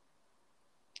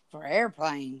 For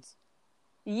airplanes?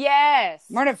 Yes.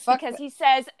 Because he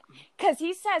says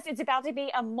it's about to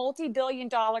be a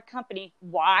multi-billion-dollar company.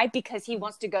 Why? Because he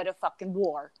wants to go to fucking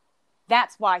war.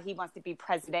 That's why he wants to be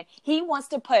president. He wants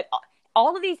to put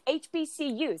all of these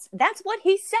HBCUs. That's what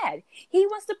he said. He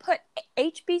wants to put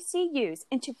HBCUs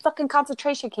into fucking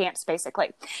concentration camps,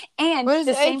 basically. And what is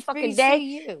the same HBCU? fucking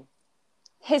day,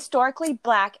 historically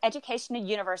black educational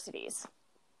universities.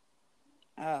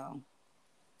 Oh.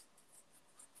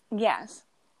 Yes.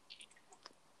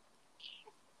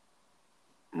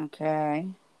 Okay.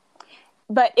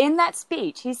 But in that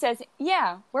speech, he says,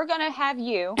 yeah, we're going to have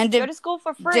you go to school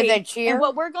for free. Did they cheer? And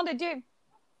what we're going to do...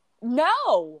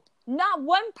 No, not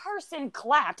one person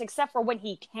clapped except for when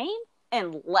he came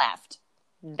and left.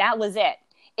 That was it.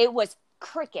 It was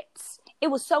crickets. It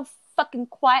was so fucking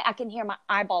quiet, I can hear my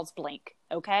eyeballs blink,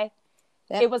 okay?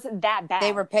 It was that bad.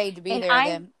 They were paid to be there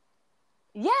then.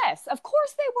 Yes, of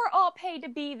course they were all paid to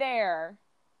be there.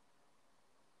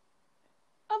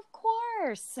 Of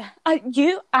course.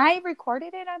 I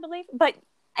recorded it, I believe,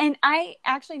 and I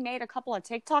actually made a couple of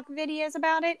TikTok videos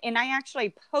about it, and I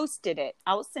actually posted it.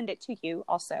 I'll send it to you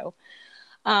also.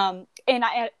 And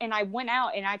I went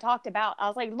out and I talked about, I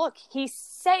was like, look, he's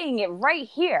saying it right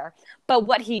here. But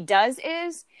what he does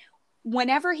is,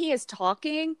 whenever he is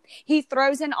talking, he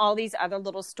throws in all these other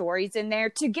little stories in there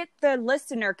to get the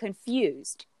listener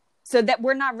confused, so that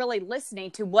we're not really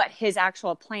listening to what his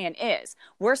actual plan is.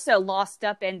 We're so lost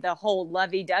up in the whole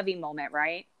lovey-dovey moment,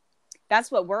 right?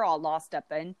 That's what we're all lost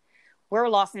up in. We're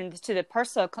lost into the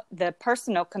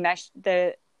personal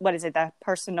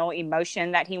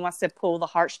emotion that he wants to pull the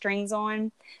heartstrings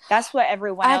on. That's what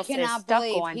everyone else is stuck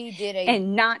on. He did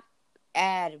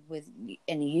ad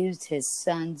and used his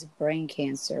son's brain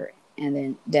cancer and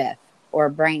then death, or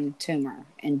brain tumor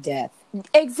and death.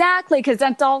 Exactly, because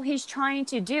that's all he's trying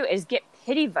to do is get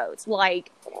pity votes. Like,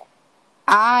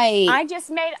 I just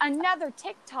made another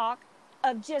TikTok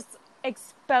of just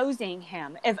exposing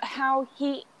him, of how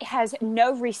he has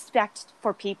no respect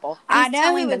for people. I know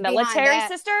telling the military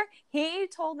sister. He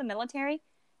told the military,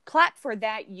 "Clap for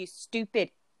that, you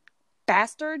stupid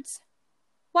bastards,"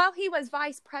 while he was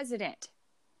vice president.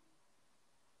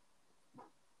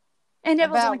 And it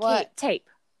was on tape.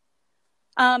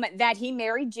 That he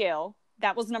married Jill.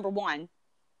 That was number one.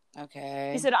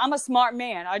 Okay. He said, I'm a smart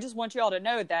man. I just want y'all to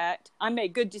know that. I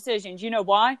make good decisions. You know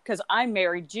why? Because I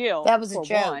married Jill. That was a for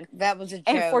joke. one. That was a joke.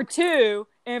 And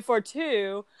for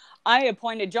two, I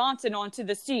appointed Johnson onto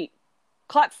the seat.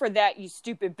 Clap for that, you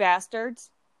stupid bastards.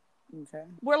 Okay.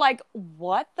 We're like,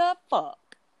 what the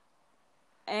fuck?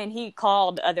 And he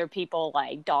called other people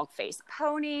like dog-faced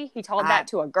pony. He told that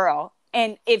to a girl.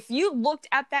 And if you looked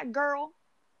at that girl,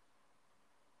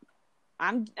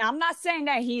 I'm not saying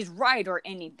that he's right or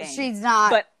anything. She's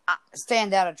not but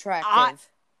standout attractive.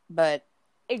 But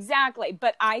exactly.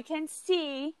 But I can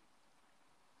see.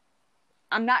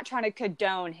 I'm not trying to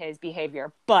condone his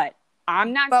behavior, but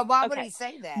I'm not. But why would he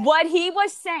say that? What he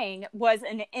was saying was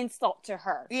an insult to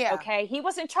her. Yeah. Okay. He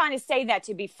wasn't trying to say that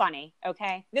to be funny.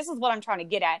 Okay. This is what I'm trying to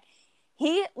get at.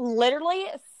 He literally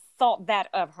thought that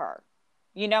of her.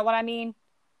 You know what I mean?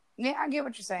 Yeah, I get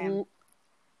what you're saying.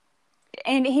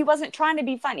 And he wasn't trying to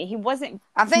be funny. He wasn't.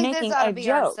 I think making this ought to a be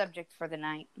joke. our subject for the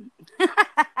night.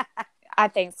 I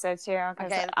think so too.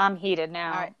 Okay. I'm heated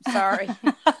now. All right. Sorry.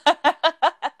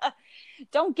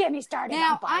 Don't get me started.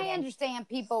 Now, I understand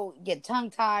people get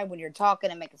tongue-tied when you're talking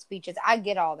and making speeches. I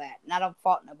get all that, and I don't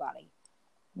fault nobody.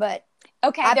 But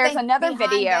okay, there's another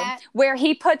video where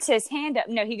he puts his hand up.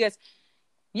 No, he goes,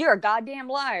 "You're a goddamn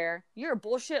liar. You're a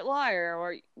bullshit liar,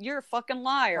 or you're a fucking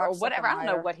liar, or whatever." I don't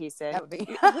know what he said. That would be.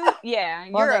 Yeah,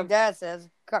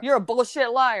 you're a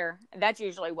bullshit liar. That's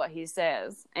usually what he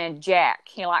says. And Jack,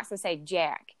 he likes to say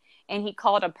Jack. And he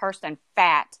called a person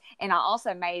fat. And I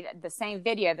also made the same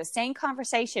video, the same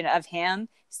conversation of him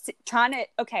trying to,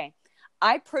 okay,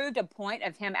 I proved a point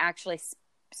of him actually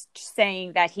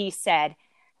saying that he said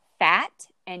fat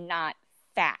and not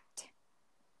fat.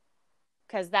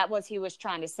 Because that was he was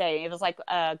trying to say. It was like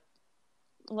a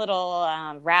little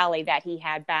rally that he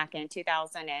had back in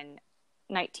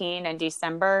 2019 in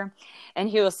December. And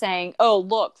he was saying, oh,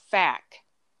 look, fact.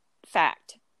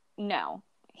 No.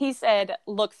 He said,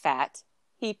 look, fat.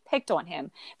 He picked on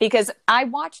him because I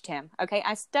watched him. Okay.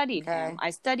 I studied him. I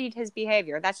studied his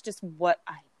behavior. That's just what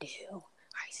I do.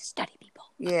 I study people.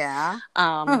 Yeah.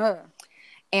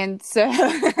 And so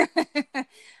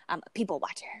I'm a people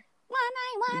watcher.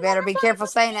 You better be careful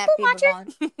saying that, people.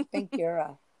 I think you're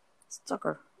a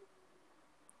sucker.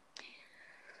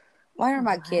 Why are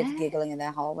my kids giggling in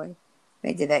that hallway?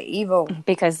 They did that evil.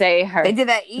 Because they heard. They did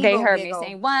that evil. They heard giggle. me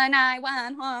saying, one eye,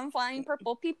 one horn, flying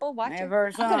purple people watching. I'm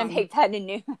going to make that a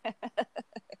new. I'm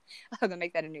going to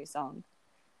make that a new song.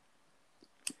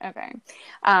 Okay.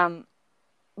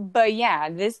 But yeah,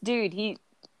 this dude, he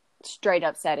straight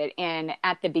up said it. And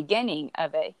at the beginning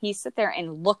of it, he sat there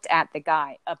and looked at the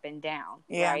guy up and down.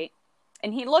 Yeah. Right.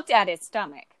 And he looked at his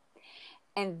stomach.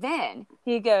 And then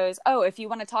he goes, oh, if you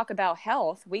want to talk about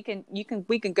health, we can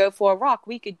go for a walk.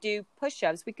 We could do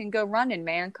push-ups. We can go running,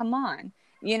 man. Come on.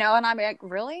 You know, and I'm like,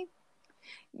 really?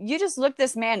 You just looked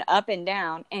this man up and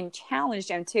down and challenged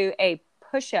him to a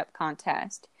push-up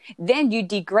contest. Then you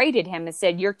degraded him and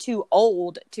said, you're too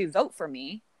old to vote for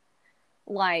me.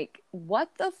 Like,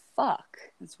 what the fuck?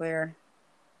 That's weird.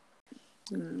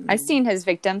 I've seen his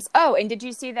victims. Oh, and did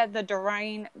you see that the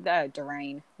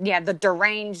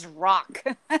deranged rock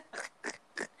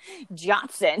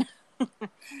Johnson?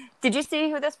 Did you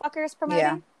see who this fucker is promoting?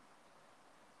 Yeah.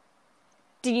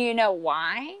 Do you know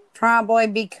why? Probably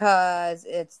because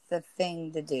it's the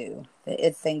thing to do.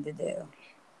 It's thing to do.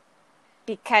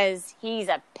 Because he's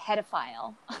a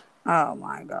pedophile. Oh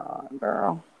my God,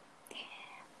 girl.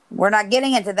 We're not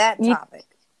getting into that topic.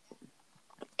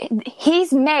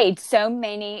 He's made so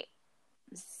many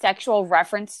sexual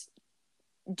reference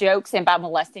jokes about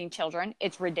molesting children.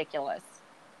 It's ridiculous.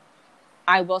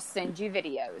 I will send you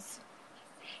videos.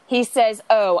 He says,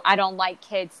 oh, I don't like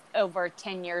kids over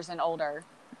 10 years and older.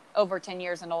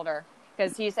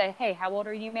 Because he said, hey, how old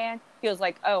are you, man? He was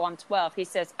like, oh, I'm 12. He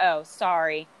says, oh,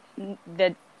 sorry.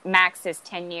 The max is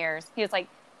 10 years. He was like,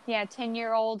 yeah,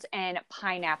 10-year-olds and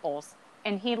pineapples.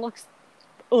 And he looks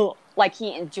like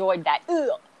he enjoyed that.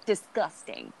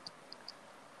 Disgusting.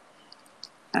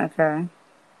 Okay.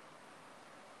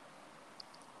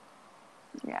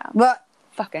 Yeah. But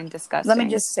fucking disgusting. Let me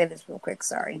just say this real quick.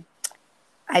 Sorry.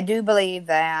 I do believe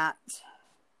that.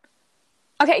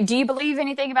 Okay. Do you believe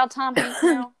anything about Tom Hanks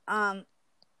now?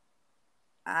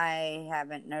 I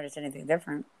haven't noticed anything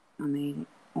different. I mean,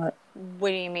 what? What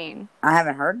do you mean? I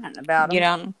haven't heard nothing about him. You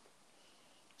don't.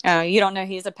 You don't know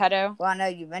he's a pedo? Well, I know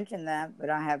you mentioned that, but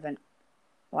I haven't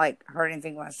heard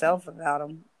anything myself about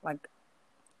him,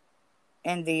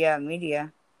 in the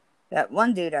media. That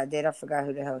one dude I forgot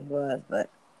who the hell he was, but.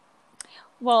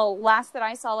 Well, last that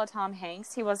I saw of Tom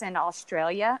Hanks, he was in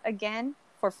Australia again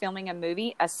for filming a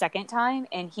movie a second time,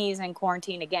 and he's in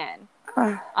quarantine again.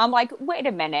 I'm like, wait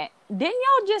a minute. Didn't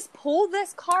y'all just pull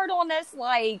this card on us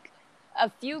like a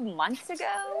few months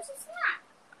ago?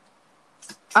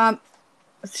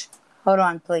 Hold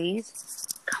on, please.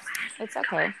 It's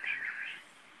okay.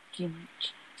 Cookies.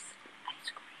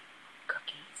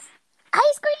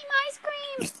 Ice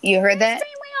cream. You heard that? Ice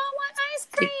cream. We all want ice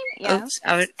cream. Yeah. Oops,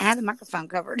 I had the microphone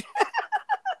covered.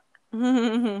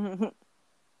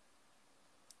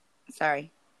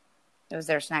 Sorry. It was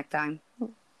their snack time.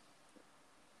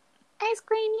 Ice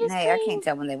cream, yes, Hey, I can't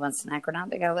tell when they want snack or not.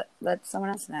 They gotta let someone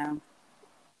else know.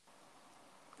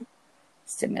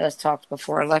 Stimulus talks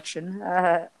before election.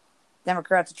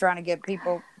 Democrats are trying to get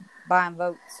people buying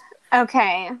votes.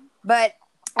 Okay. But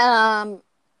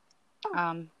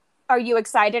Are you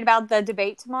excited about the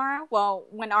debate tomorrow? Well,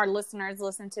 when our listeners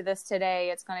listen to this today,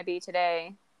 it's going to be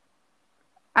today.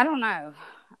 I don't know.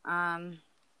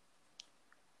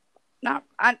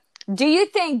 Do you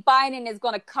think Biden is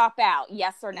going to cop out?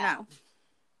 Yes or no? No.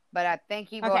 But I think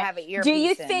he will have an earpiece. Do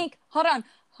you think? Hold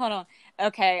on.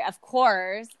 Okay, of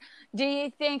course. Do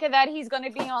you think that he's going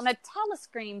to be on a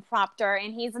telescreen prompter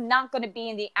and he's not going to be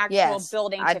in the actual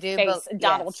building to face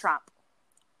Donald Trump?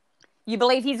 You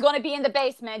believe he's going to be in the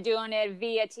basement doing it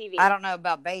via TV? I don't know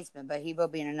about basement, but he will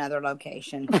be in another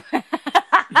location.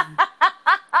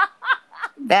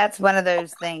 That's one of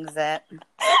those things that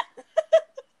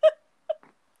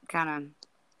kind of,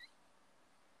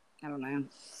 I don't know.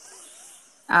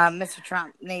 Mr.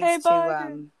 Trump needs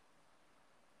to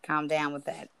calm down with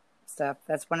that stuff.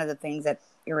 That's one of the things that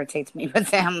irritates me with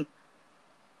him.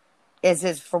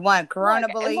 Is for one, Corona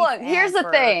belief. Look, here's the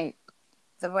thing.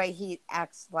 The way he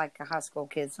acts like a high school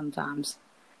kid sometimes.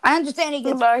 I understand he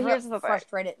gets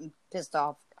frustrated and pissed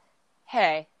off.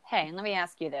 Hey, let me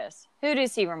ask you this. Who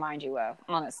does he remind you of,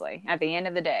 honestly, at the end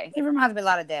of the day? He reminds me a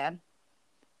lot of Dad.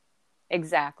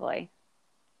 Exactly.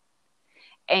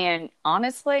 And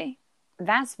honestly,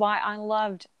 that's why I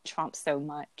loved Trump so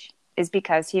much, is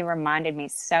because he reminded me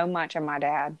so much of my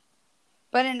dad.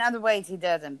 But in other ways, he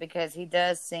doesn't, because he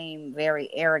does seem very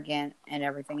arrogant and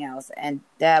everything else. And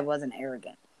Dad wasn't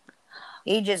arrogant.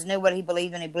 He just knew what he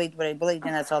believed, and he believed what he believed,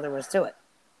 and that's all there was to it.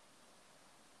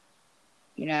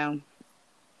 You know?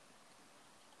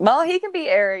 Well, he can be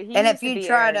arrogant. And if you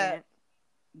try to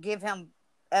give him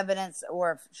evidence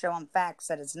or show him facts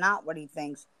that it's not what he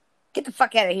thinks, get the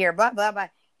fuck out of here, blah, blah, blah.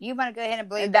 You want to go ahead and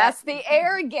believe That's the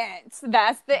arrogance.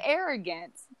 That's the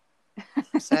arrogance.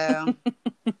 So...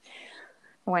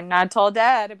 When I told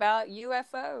Dad about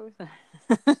UFOs. Get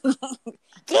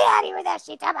out of here with that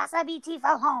shit. Talk about some ET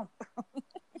for home.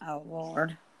 Oh,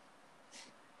 Lord.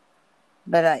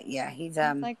 But, yeah, he's,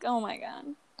 like, oh, my God.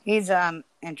 He's,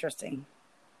 interesting.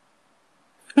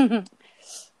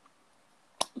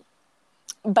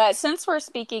 But since we're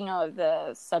speaking of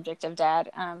the subject of Dad,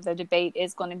 the debate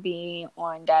is going to be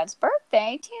on Dad's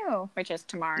birthday, too, which is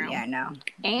tomorrow. Yeah, I know.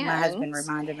 And my husband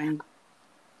reminded me.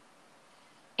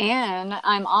 And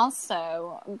I'm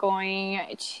also going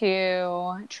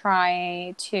to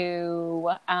try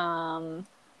to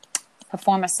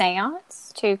perform a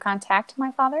seance to contact my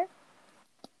father.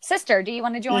 Sister, do you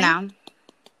want to join? No.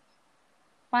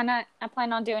 Why not? I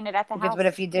plan on doing it at the house. But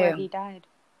if you do, where he died.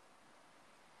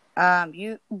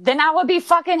 Then I would be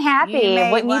fucking happy.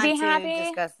 Wouldn't you be happy?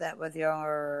 Discuss that with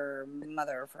your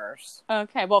mother first.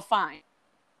 Okay, well, fine.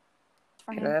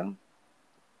 Hello?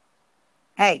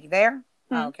 Hey, you there?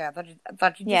 Oh, okay, I thought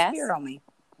you disappeared on me.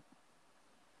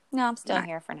 No, I'm still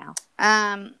here for now.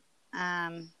 I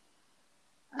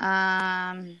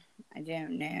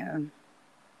don't know.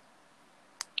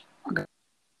 Okay.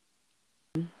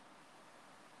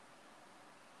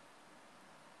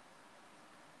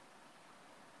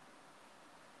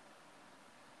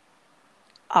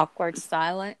 Awkward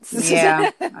silence.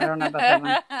 Yeah, I don't know about that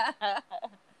one.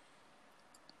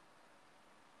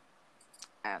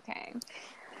 Okay.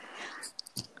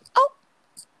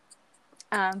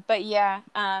 But yeah,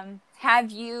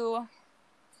 have you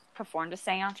performed a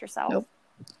seance yourself? Nope.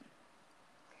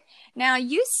 Now,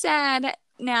 you said,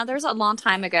 there's a long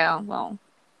time ago. Well,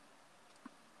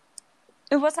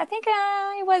 I think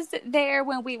I was there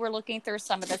when we were looking through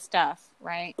some of the stuff,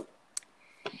 right?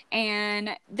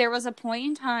 And there was a point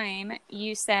in time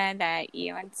you said that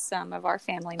you and some of our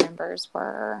family members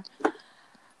were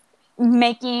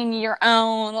making your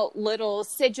own little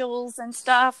sigils and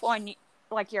stuff on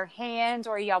like your hands,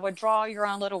 or y'all would draw your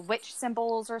own little witch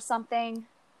symbols or something.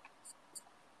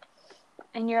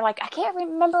 And you're like, I can't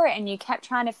remember it. And you kept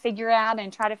trying to figure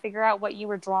out what you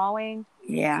were drawing.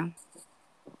 Yeah.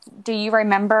 Do you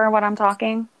remember what I'm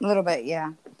talking? A little bit,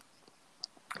 yeah.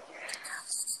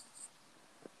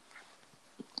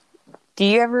 Do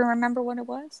you ever remember what it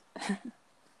was?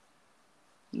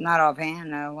 Not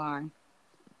offhand, no. Why?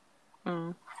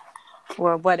 Mm.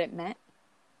 Well, what it meant?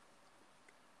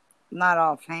 Not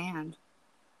offhand.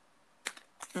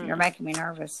 You're Mm. making me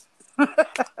nervous.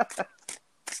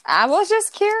 I was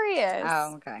just curious.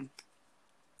 Oh, okay.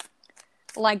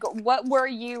 Like, what were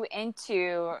you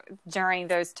into during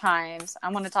those times? I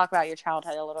want to talk about your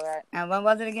childhood a little bit. And when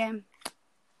was it again?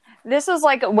 This was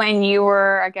like when you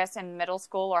were, I guess, in middle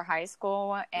school or high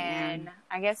school. And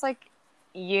I guess like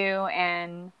you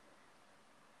and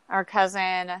our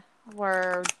cousin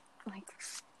were like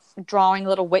drawing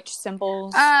little witch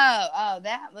symbols. Oh,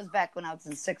 that was back when I was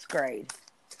in 6th grade.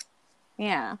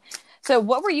 Yeah. So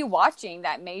what were you watching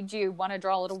that made you want to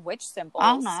draw little witch symbols?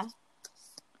 Oh, no.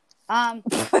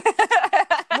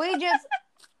 We just,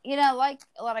 like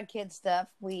a lot of kid stuff,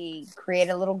 we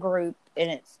created a little group in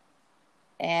it,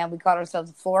 and we called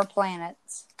ourselves the 4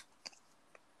 Planets.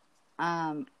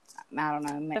 I don't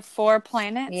know. The 4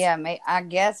 Planets? Yeah, I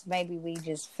guess maybe we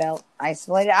just felt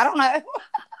isolated. I don't know.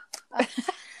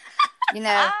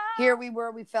 Here we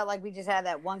were. We felt like we just had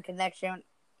that one connection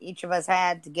each of us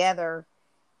had together.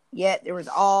 Yet there was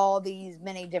all these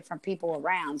many different people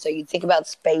around. So you think about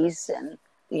space and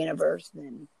the universe,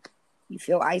 and you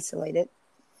feel isolated.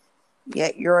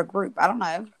 Yet you're a group. I don't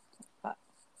know.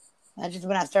 That's just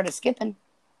when I started skipping.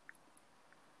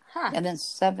 Huh. And then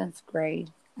 7th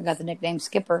grade, I got the nickname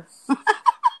Skipper.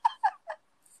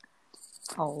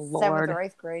 Oh, Lord. 7th or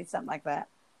 8th grade, something like that.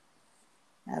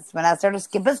 That's when I started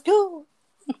skipping school.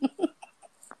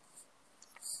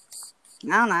 I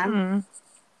don't know.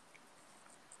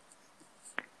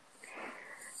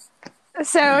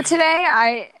 So today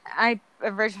I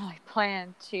originally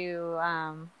planned to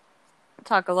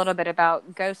talk a little bit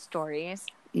about ghost stories.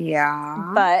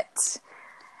 Yeah. But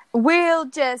we'll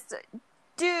just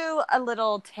do a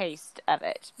little taste of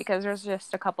it because there's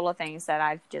just a couple of things that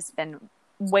I've just been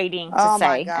waiting to say. Oh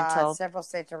my God. Until Several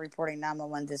states are reporting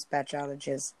 911 dispatch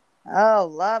outages. Oh,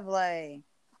 lovely.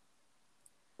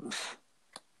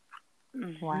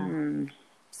 Wow.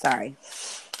 Sorry.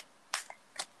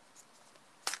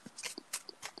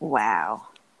 Wow.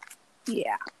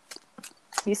 Yeah.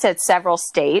 You said several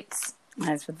states.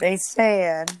 That's what they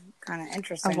said. Kind of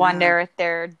interesting. I wonder if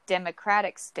they're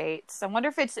Democratic states. I wonder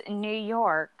if it's New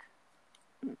York.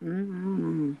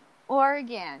 Mm-hmm.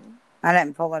 Oregon. I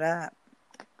didn't pull it up.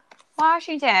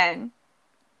 Washington.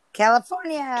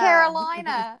 California.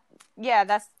 Carolina. Yeah,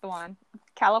 that's the one.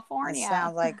 California. That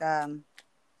sounds like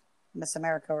Miss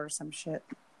America or some shit.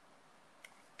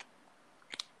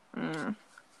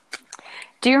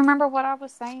 Do you remember what I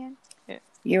was saying?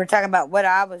 You were talking about what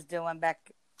I was doing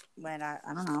back when I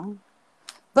don't know.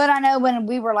 But I know when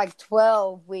we were like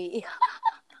 12, we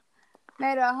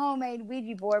made a homemade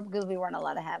Ouija board because we weren't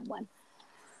allowed to have one.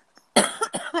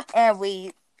 And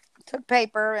we took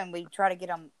paper and we tried to get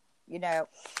them,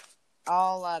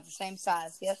 all the same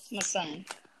size. Yes, my son.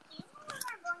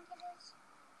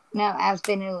 No,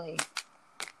 absolutely.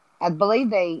 I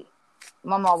believe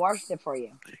Mama washed it for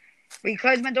you. Will you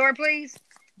close my door, please?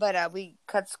 But we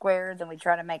cut squares and we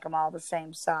try to make them all the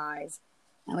same size.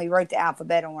 And we wrote the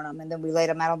alphabet on them. And then we laid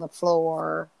them out on the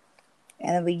floor.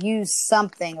 And then we used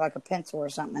something like a pencil or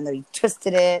something. And then we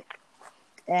twisted it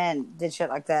and did shit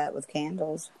like that with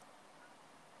candles.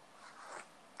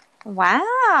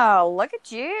 Wow, look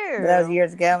at you. That was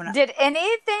years ago. Did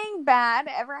anything bad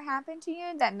ever happen to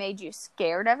you that made you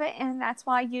scared of it? And that's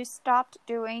why you stopped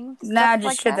doing stuff No, just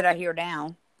like shit that I hear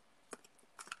now.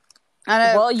 I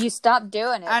know. Well, you stopped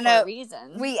doing it for a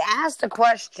reason. We asked a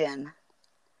question,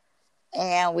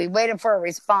 and we waited for a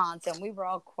response, and we were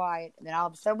all quiet. And then all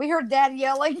of a sudden, we heard Dad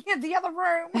yelling in the other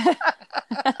room.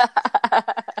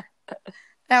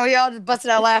 And we all just busted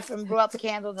out laughing and blew out the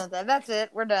candles and said, "That's it,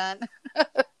 we're done."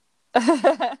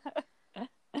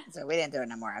 So we didn't do it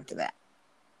no more after that.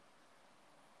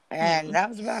 And that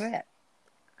was about it.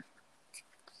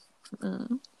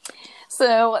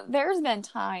 So there's been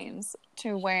times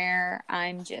to where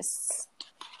I'm just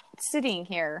sitting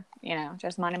here,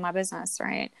 just minding my business,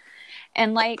 right?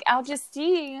 And I'll just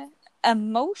see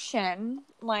emotion,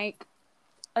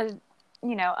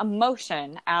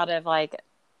 emotion out of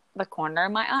the corner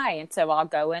of my eye. And so I'll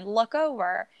go and look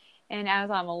over. And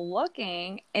as I'm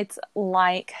looking, it's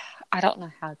like, I don't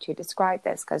know how to describe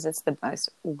this because it's the most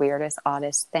weirdest,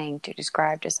 oddest thing to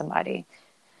describe to somebody.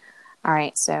 All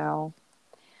right, so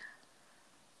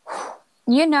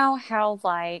you know how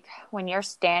when you're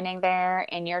standing there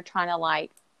and you're trying to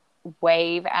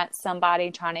wave at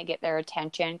somebody, trying to get their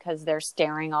attention because they're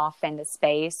staring off into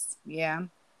space? Yeah.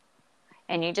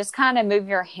 And you just kind of move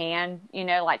your hand,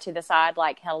 to the side,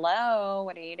 hello,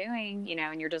 what are you doing?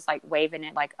 And you're just waving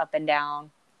it up and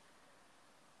down.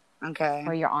 Okay.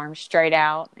 Or your arms straight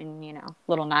out and,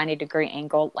 little 90-degree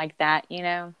angle like that,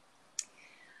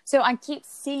 So I keep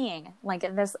seeing like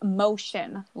this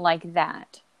motion like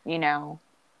that,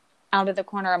 out of the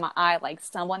corner of my eye, like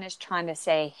someone is trying to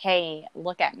say, hey,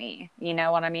 look at me. You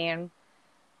know what I mean?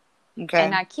 Okay.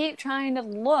 And I keep trying to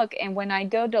look. And when I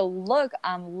go to look,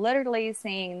 I'm literally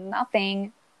seeing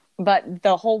nothing, but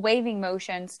the whole waving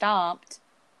motion stopped,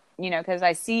 because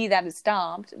I see that it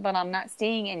stopped, but I'm not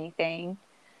seeing anything.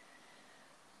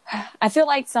 I feel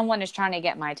like someone is trying to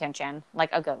get my attention, like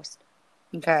a ghost.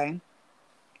 Okay.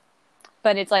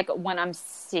 But it's like when I'm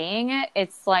seeing it,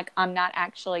 it's like I'm not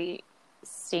actually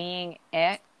seeing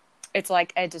it. It's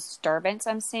like a disturbance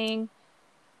I'm seeing.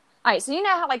 All right, so you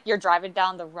know how like you're driving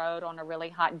down the road on a really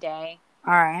hot day,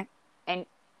 All right. and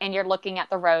you're looking at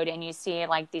the road and you see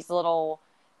like the little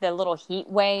heat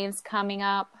waves coming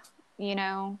up,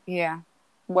 Yeah.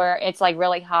 where it's like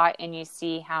really hot and you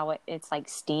see how it's like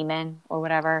steaming or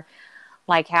whatever,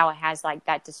 like how it has like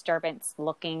that disturbance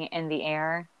looking in the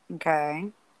air. Okay.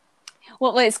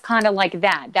 Well, it's kind of like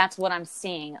that. That's what I'm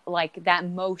seeing. Like that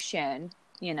motion,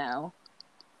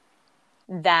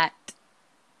 that,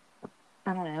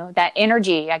 I don't know, that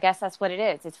energy. I guess that's what it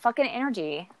is. It's fucking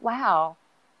energy. Wow.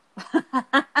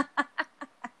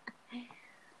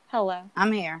 Hello.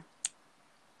 I'm here.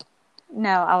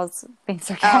 No, I was being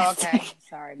sarcastic. Oh, okay.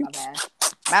 Sorry, my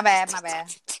bad. My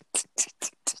bad.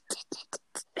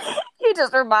 You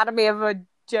just reminded me of a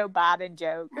Joe Biden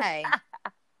joke. Hey.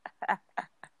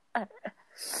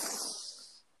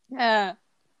 Yeah.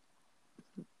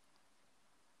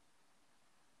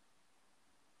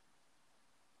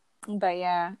 But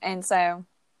yeah, and so,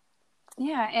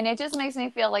 yeah, and it just makes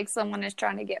me feel like someone is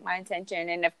trying to get my attention.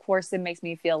 And of course, it makes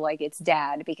me feel like it's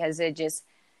Dad, because it just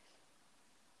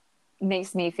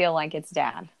makes me feel like it's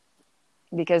Dad,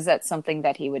 because that's something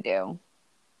that he would do.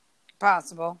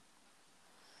 Possible.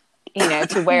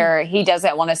 To where he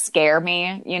doesn't want to scare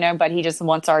me, but he just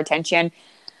wants our attention.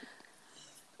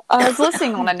 I was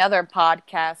listening on another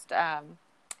podcast.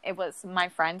 It was my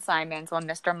friend Simon's on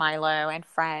Mr. Milo and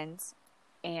Friends.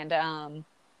 And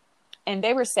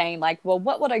they were saying like, well,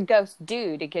 what would a ghost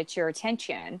do to get your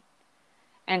attention?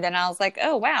 And then I was like,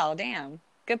 oh, wow, damn,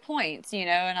 good points, and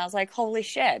I was like, holy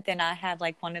shit. Then I had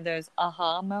like one of those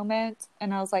aha moments,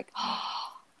 and I was like,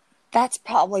 oh, that's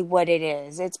probably what it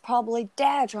is. It's probably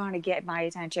Dad trying to get my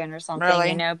attention or something,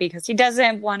 Really? Because he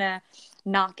doesn't want to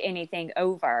knock anything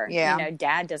over. Yeah.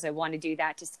 Dad doesn't want to do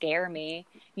that to scare me.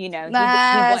 He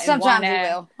Sometimes he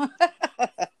will.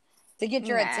 To get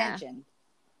your attention.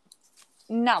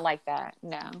 Not like that,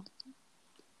 no.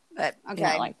 But, okay.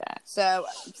 Not like that. So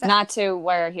not to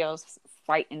where he'll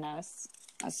frighten us.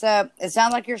 So it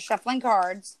sounds like you're shuffling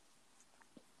cards.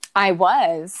 I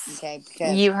was. Okay.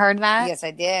 Because, you heard that? Yes,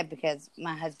 I did, because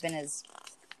my husband is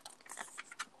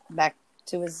back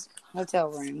to his hotel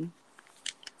room.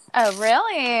 Oh,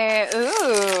 really?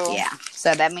 Ooh. Yeah.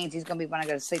 So that means he's going to want to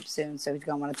go to sleep soon. So he's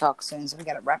going to want to talk soon. So we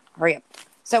got to hurry up.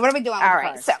 So what are we doing? All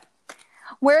right. So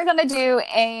we're going to do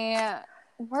a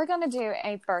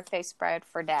birthday spread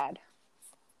for Dad.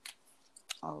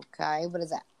 Okay. What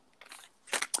is that?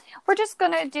 We're just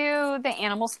going to do the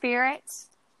animal spirits,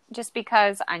 just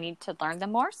because I need to learn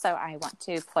them more. So I want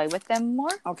to play with them more.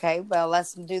 Okay. Well,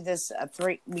 let's do this.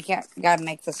 We got to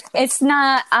make this quick.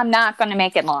 I'm not going to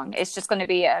make it long. It's just going to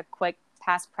be a quick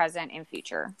past, present, and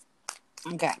future.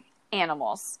 Okay.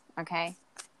 Animals. Okay.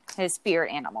 His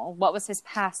spirit animal. What was his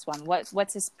past one?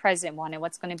 What's his present one? And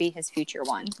what's going to be his future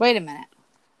one? Wait a minute.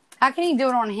 How can you do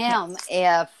it on him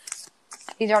if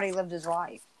he's already lived his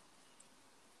life?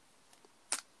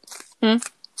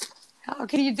 How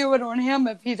can you do it on him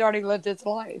if he's already lived his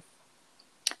life?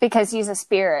 Because he's a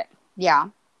spirit. Yeah.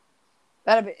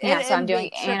 So I'm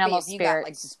doing animal spirits. You got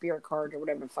like the spirit cards or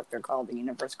whatever the fuck they're called, the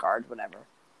universe cards, whatever.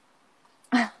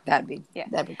 That'd be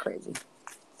crazy.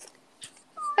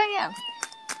 But yeah.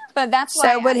 But that's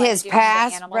why. So would his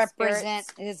past represent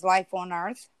his life on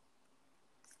Earth?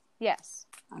 Yes.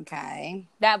 Okay.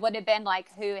 That would have been like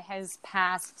who his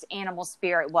past animal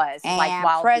spirit was. And like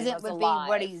while present he was would alive. be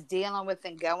what he's dealing with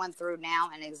and going through now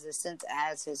in existence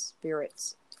as his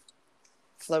spirits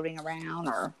floating around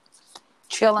or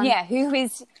chilling. Yeah. Who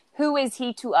is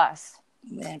he to us?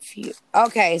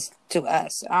 Okay, to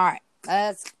us. All right.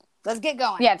 Let's get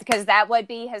going. Yeah, because that would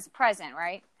be his present,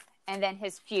 right? And then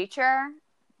his future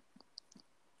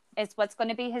is what's going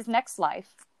to be his next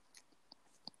life.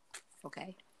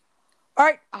 Okay. All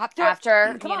right. After, let's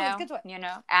get to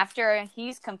it. After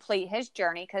he's complete his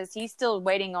journey, because he's still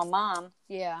waiting on Mom.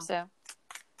 Yeah. So,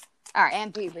 all right.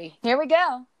 And Pee-wee. Here we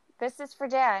go. This is for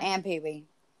Dad. And Pee-wee.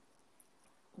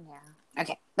 Yeah.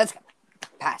 Okay, let's go.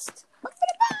 Past.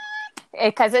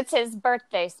 Because it's his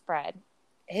birthday spread.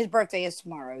 His birthday is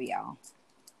tomorrow, y'all.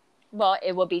 Well,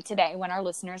 it will be today when our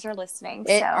listeners are listening.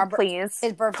 Please.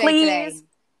 His birthday today.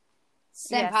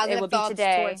 Send positive thoughts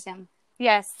towards him.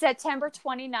 Yes, September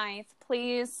 29th.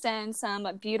 Please send some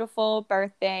beautiful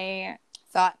birthday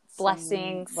thoughts,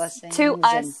 blessings to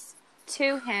us,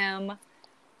 to him,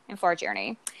 and for our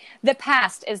journey. The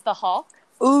past is the hawk.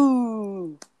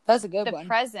 Ooh, that's a good one. The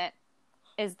present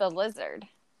is the lizard.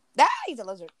 He's a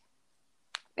lizard.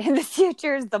 And the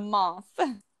future is the moth.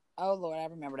 Oh, Lord, I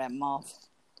remember that moth.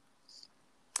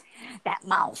 That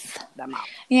mouse. That mouse.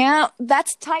 Yeah,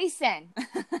 that's Tyson.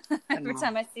 Every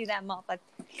time I see that mouse,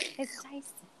 it's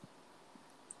Tyson.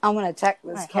 I'm going to attack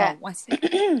this cat.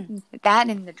 That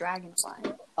and the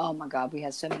dragonfly. Oh, my God. We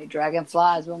had so many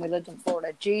dragonflies when we lived in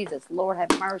Florida. Jesus, Lord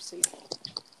have mercy.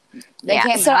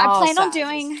 So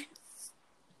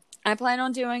I plan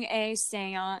on doing a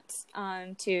seance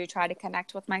to try to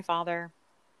connect with my father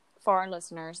for our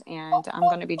listeners, and I'm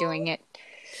going to be doing it.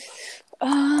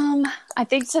 I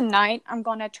think tonight I'm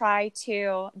going to try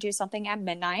to do something at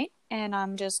midnight, and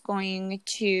I'm just going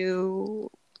to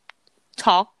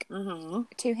talk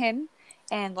to him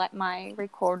and let my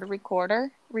recorder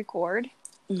record.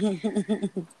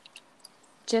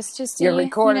 Just to see, your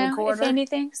recorder. If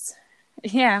anything's...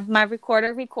 Yeah, my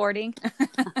recorder recording.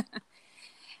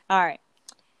 All right.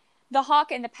 The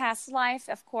hawk in the past life,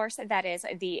 of course, that is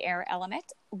the air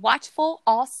element. Watchful,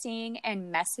 all-seeing, and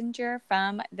messenger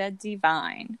from the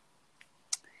divine.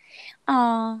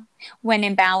 When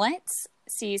in balance,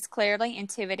 sees clearly,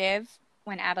 intuitive.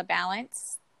 When out of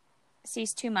balance,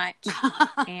 sees too much.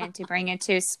 And to bring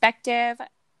into perspective,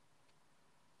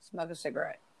 smoke a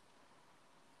cigarette.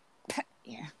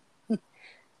 Yeah.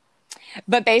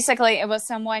 But basically, it was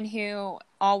someone who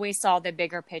always saw the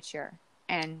bigger picture.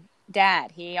 And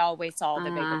Dad, he always saw the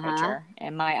bigger picture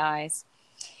in my eyes.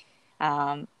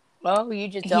 Well, you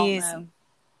just don't know.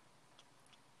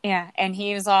 Yeah, and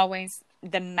he was always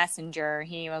the messenger.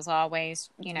 He was always,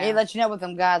 He let you know what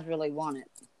them guys really wanted.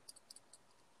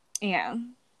 Yeah.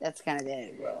 That's kind of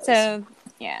it. So,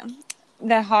 yeah.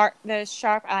 The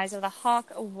sharp eyes of the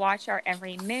hawk watch our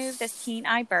every move. This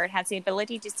keen-eyed bird has the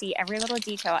ability to see every little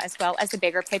detail as well as the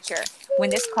bigger picture. When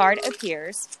this card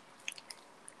appears...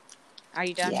 Are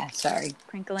you done? Yeah, sorry.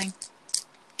 Crinkling?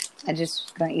 I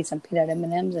just going to eat some peanut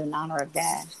M&Ms in honor of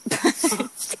Dad.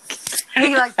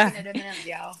 He likes peanut M&Ms,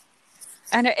 y'all.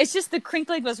 I know. It's just the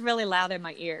crinkling was really loud in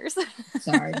my ears.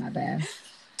 Sorry, my bad.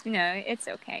 No, it's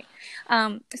okay.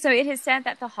 So it is said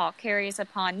that the hawk carries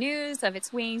upon news of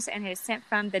its wings and is sent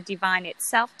from the divine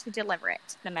itself to deliver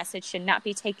it. The message should not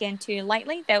be taken too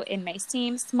lightly, though it may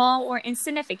seem small or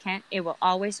insignificant. It will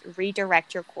always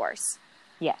redirect your course.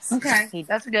 Yes. Okay,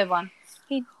 that's a good one.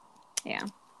 Yeah.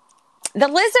 The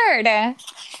lizard.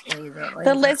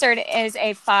 The lizard is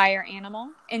a fire animal,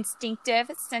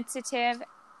 instinctive, sensitive,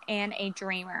 and a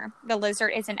dreamer. The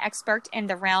lizard is an expert in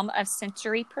the realm of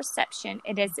sensory perception.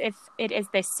 It is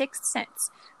the sixth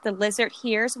sense. The lizard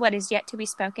hears what is yet to be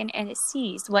spoken, and it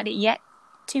sees what is yet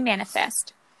to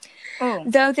manifest. Oh.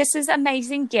 Though this is an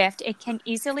amazing gift, it can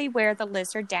easily wear the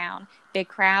lizard down. Big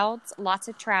crowds, lots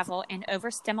of travel, and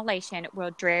overstimulation will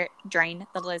drain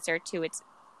the lizard to its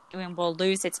and will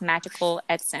lose its magical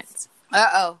essence.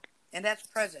 Uh-oh. And that's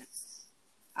present.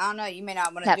 I don't know. You may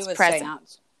not want to do a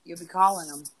seance. You'll be calling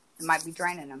them. It might be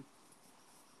draining them.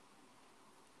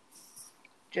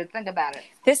 Just think about it.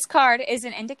 This card is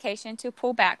an indication to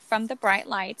pull back from the bright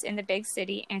lights in the big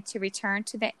city and to return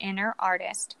to the inner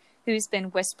artist who's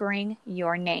been whispering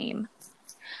your name.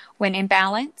 When in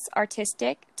balance,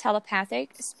 artistic,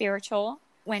 telepathic, spiritual.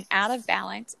 When out of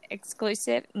balance,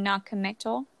 exclusive,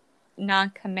 non-committal,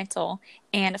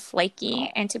 and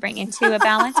flaky. And to bring into a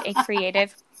balance, a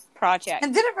creative project.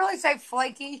 And did it really say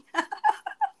flaky?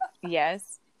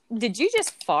 Yes. Did you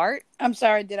just fart? I'm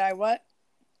sorry, did I what?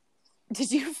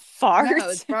 Did you fart? No,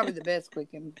 it's probably the best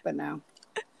squeaking, but no.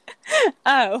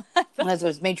 Oh. Unless it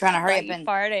was me trying to hurry up and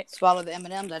farted. Swallow the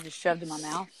M&Ms I just shoved in my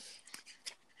mouth.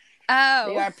 Oh.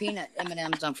 They are peanut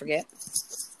M&Ms, don't forget.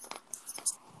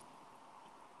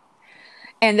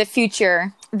 And the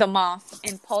future, the moth,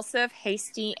 impulsive,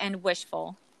 hasty, and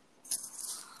wishful.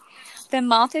 The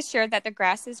moth is sure that the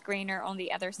grass is greener on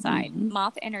the other side. Mm-hmm.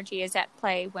 Moth energy is at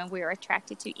play when we are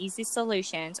attracted to easy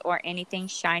solutions or anything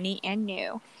shiny and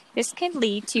new. This can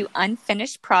lead to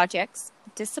unfinished projects,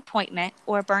 disappointment,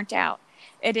 or burnt out.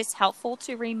 It is helpful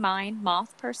to remind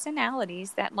moth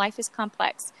personalities that life is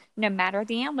complex. No matter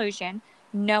the illusion,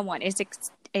 no one is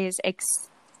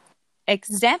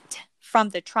exempt from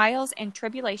the trials and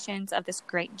tribulations of this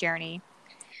great journey.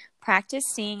 Practice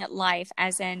seeing life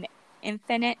as an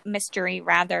infinite mystery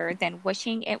rather than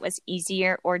wishing it was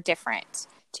easier or different.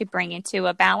 To bring into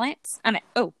a balance.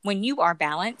 When you are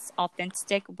balanced,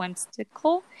 authentic,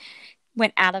 whimsical.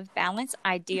 When out of balance,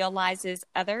 idealizes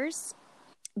others,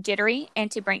 jittery, and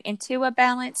to bring into a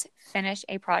balance, finish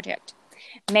a project.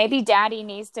 Maybe Daddy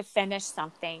needs to finish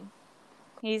something.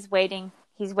 He's waiting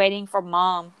for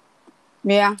Mom.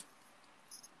 Yeah.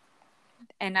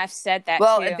 And I've said that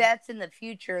well, too. If that's in the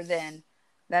future, then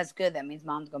that's good. That means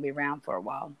Mom's going to be around for a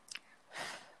while.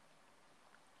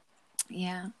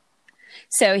 Yeah.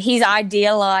 So he's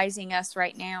idealizing us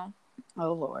right now.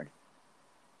 Oh, Lord.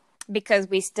 Because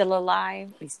we're still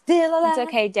alive. We're still alive. It's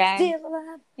okay, Dad. Still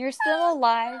alive. You're still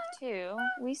alive, too.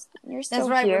 You're still That's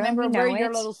right. here. Remember, we're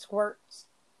your little squirts.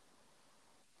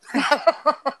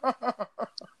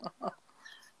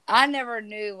 I never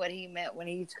knew what he meant when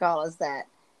he used to call us that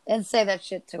and say that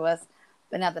shit to us.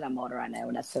 But now that I'm older, I know,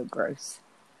 and that's so gross.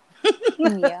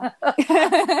 Yeah.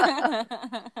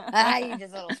 You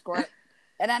just little squirt.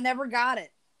 And I never got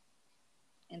it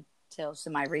until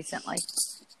semi-recently.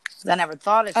 Because I never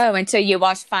thought it. Oh, until you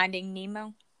watched Finding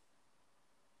Nemo?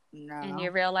 No. And you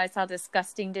realize how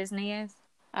disgusting Disney is?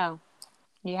 Oh.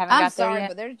 You haven't got there sorry, yet?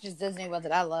 but there's just Disney ones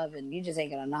that I love, and you just ain't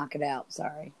going to knock it out.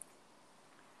 Sorry.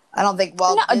 I don't think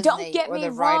Walt Disney don't get or me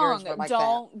the wrong. writers were like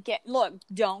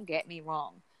Don't get me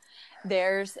wrong.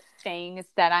 There's things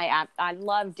that I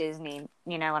love Disney.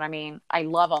 You know what I mean? I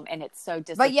love them, and it's so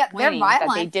disappointing but yet they're violent.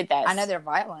 that they did that. I know they're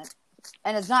violent,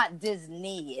 and it's not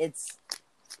Disney. It's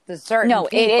the certain no,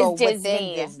 it people is Disney.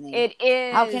 within Disney. It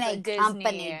is. How can a Disney.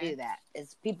 company do that?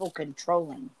 It's people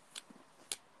controlling.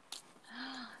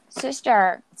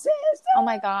 Sister. Oh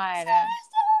my God.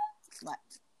 What?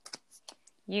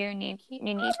 You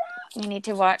need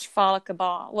to watch Fall of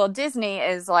Cabal. Well, Disney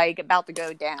is like about to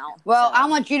go down. Well, so. I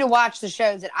want you to watch the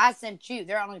shows that I sent you.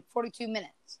 They're only 42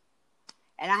 minutes.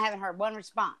 And I haven't heard one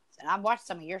response. And I've watched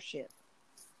some of your shit.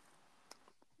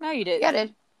 No, you didn't. Yeah, I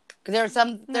did. Because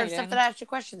there's stuff that I asked you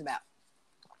questions about.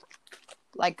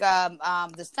 Like the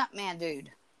stuntman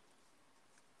dude.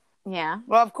 Yeah.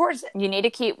 Well, of course. You need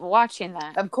to keep watching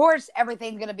that. Of course,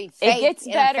 everything's going to be fake. It gets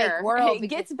better. In a fake world it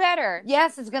gets better.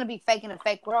 Yes, it's going to be fake in a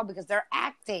fake world because they're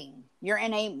acting. You're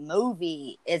in a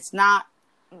movie. It's not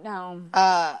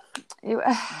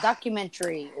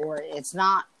documentary, or it's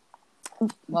not.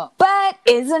 Well, but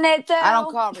isn't it though? I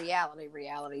don't call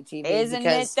reality TV. Isn't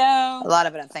it though? A lot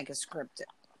of it, I think, is scripted.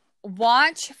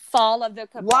 Watch Fall of the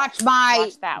Cabal. Watch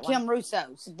that Kim one.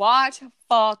 Russo's. Watch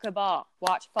Fall Cabal.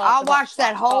 I'll watch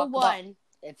that whole one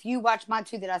if you watch my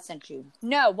two that I sent you.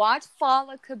 No, watch Fall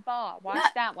of Cabal. Watch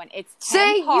that one. It's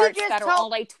 10 parts that are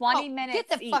only 20 minutes Get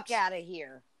the each. fuck out of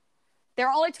here. They're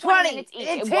only 20 minutes each.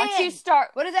 And once you start...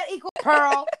 What does that equal?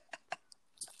 Pearl.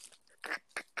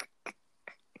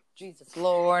 Jesus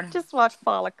Lord. Just watch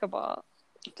Fall of Cabal.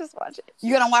 Just watch it.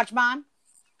 You gonna watch mine?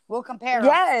 We'll compare them.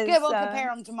 Yes. Good, we'll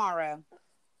compare them tomorrow.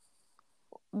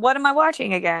 What am I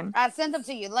watching again? I sent them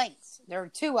to you, links. There are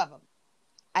 2 of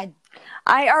them.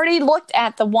 I already looked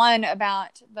at the one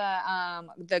about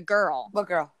the girl. What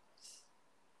girl?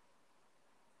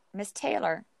 Miss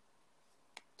Taylor.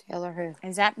 Taylor who?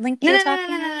 Is that link No, you're no, talking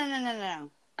no, about?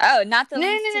 no. Oh, not the No,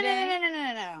 links no, today?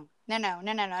 no,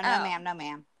 Oh. ma'am, no,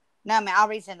 ma'am. No, ma'am, I'll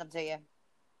resend them to you.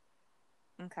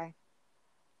 Okay.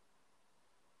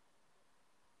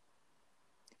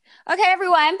 Okay,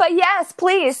 everyone. But yes,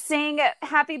 please sing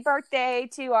happy birthday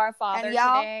to our father And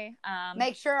y'all, today.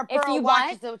 Make sure if Pearl you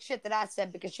watches the shit that I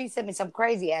said, because she sent me some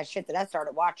crazy ass shit that I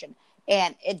started watching,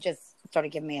 and it just started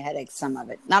giving me a headache. Some of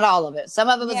it, not all of it. Some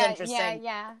of it was interesting.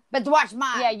 Yeah. But to watch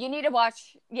mine. Yeah, you need to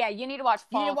watch. Yeah, you need to watch.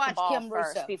 You need to watch Fall Kim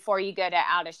first Russo before you go to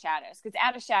Out of Shadows, because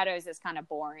Out of Shadows is kind of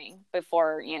boring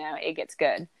before it gets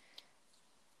good.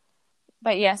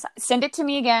 But yes, send it to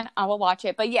me again. I will watch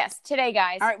it. But yes, today,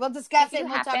 guys. All right, we'll discuss it and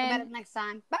we'll talk about it next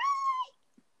time. Bye.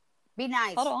 Be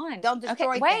nice. Hold on. Don't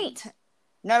destroy wait. things.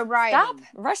 No rioting.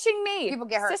 Stop rushing me. People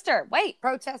get hurt. Sister, wait.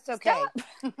 Protest, okay.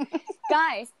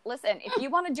 Guys, listen, if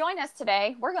you want to join us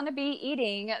today, we're going to be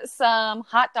eating some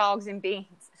hot dogs and beans.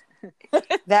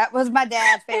 That was my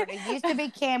dad's favorite. It used to be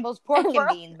Campbell's pork and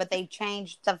beans, but they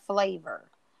changed the flavor.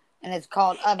 And it's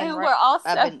called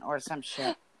oven or some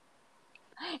shit.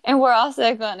 And we're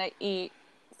also going to eat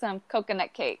some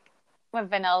coconut cake with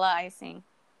vanilla icing.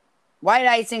 White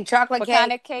icing, chocolate cake,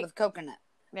 kind of cake with coconut.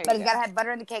 But it's got to have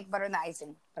butter in the cake, butter in the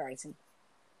icing. Butter icing.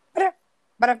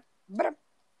 Butter.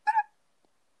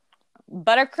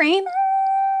 Buttercream?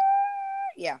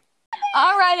 Yeah.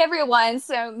 All right, everyone.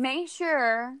 So make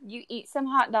sure you eat some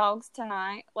hot dogs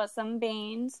tonight with some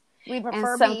beans. We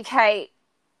prefer and some beef. cake.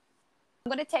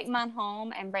 I'm going to take mine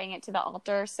home and bring it to the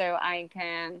altar so I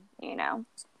can,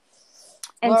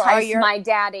 entice my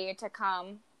daddy to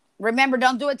come. Remember,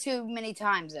 don't do it too many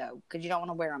times, though, because you don't want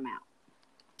to wear them out.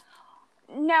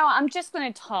 No, I'm just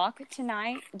going to talk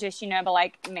tonight. Just, but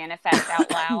like manifest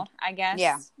out loud, I guess.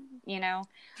 Yeah.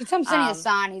 Just I'm sending a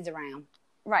sign he's around.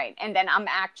 Right. And then I'm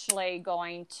actually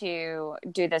going to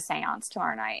do the seance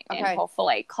tomorrow night and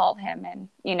hopefully call him and,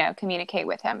 communicate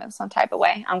with him in some type of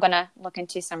way. I'm going to look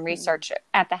into some research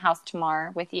at the house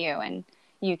tomorrow with you, and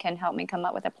you can help me come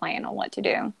up with a plan on what to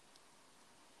do.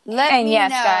 Let me know.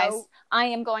 Guys, I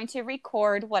am going to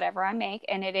record whatever I make,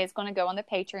 and it is going to go on the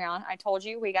Patreon. I told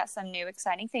you we got some new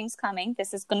exciting things coming.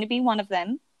 This is going to be one of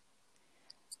them.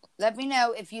 Let me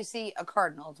know if you see a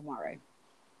cardinal tomorrow.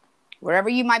 Wherever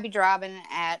you might be driving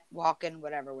at, walking,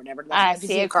 whatever. I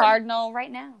see a cardinal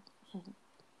right now.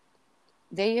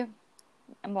 Do you?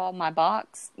 Well, my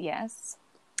box, yes.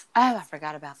 Oh, I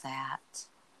forgot about that.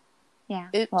 Yeah.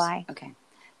 Oops. Why? Okay.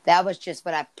 That was just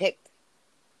what I picked.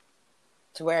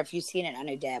 To where if you seen it, I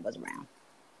knew Dad was around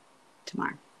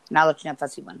tomorrow. And I'll let you know if I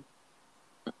see one.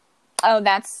 Oh,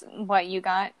 that's what you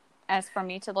got as for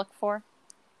me to look for?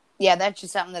 Yeah, that's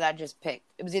just something that I just picked.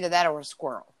 It was either that or a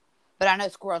squirrel. But I know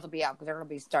squirrels will be out because they're going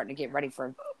to be starting to get ready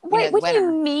for Wait, what do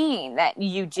you mean that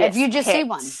you just If you just see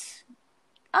one.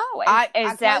 Oh, I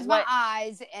closed my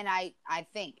eyes and I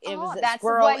think it was a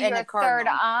squirrel and a cardinal. Third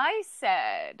eye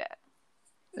said.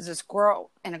 It was a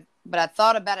squirrel but I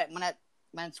thought about it when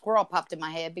a squirrel popped in my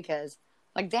head because,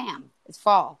 damn, it's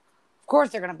fall. Of course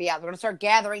they're going to be out. They're going to start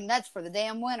gathering nuts for the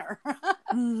damn winter. I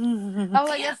was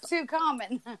like, that's too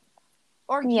common.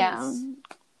 Or geese. Yeah.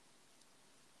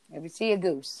 Maybe see a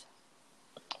goose.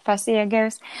 If I see a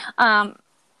goose. But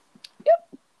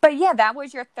yeah, that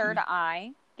was your third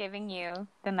eye giving you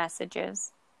the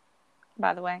messages,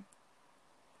 by the way.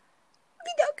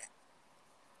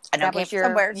 That was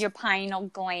your pineal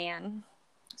gland.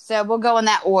 So we'll go in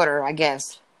that order, I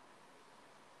guess.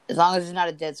 As long as it's not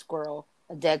a dead squirrel,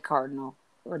 a dead cardinal,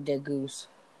 or a dead goose.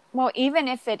 Well, even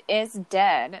if it is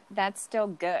dead, that's still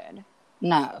good.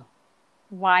 No.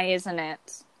 Why isn't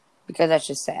it? Because that's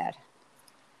just sad.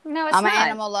 No, it's not. I'm an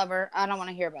animal lover. I don't want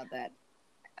to hear about that.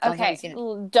 Okay,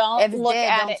 don't look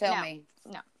at it. Tell me.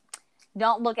 No,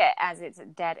 don't look at it as it's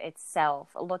dead itself.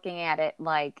 Looking at it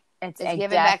like it's a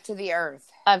given back to the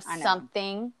earth of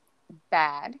something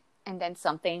bad, and then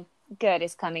something good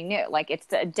is coming new. Like it's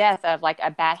the death of like a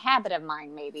bad habit of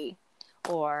mine, maybe,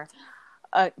 or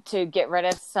to get rid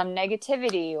of some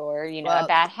negativity, or a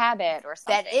bad habit, or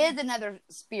something. That is another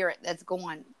spirit that's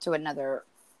going to another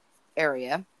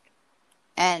area.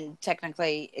 And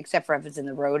technically, except for if it's in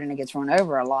the road and it gets run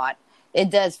over a lot,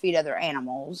 it does feed other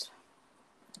animals,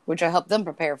 which will help them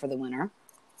prepare for the winter,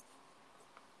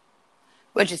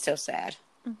 which is still sad.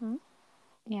 Mm-hmm.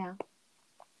 Yeah.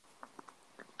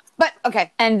 But,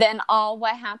 okay. And then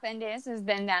what happened is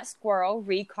then that squirrel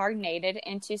reincarnated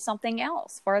into something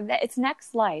else for its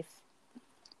next life.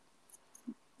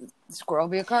 The squirrel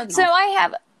will be a cardinal. So I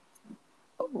have...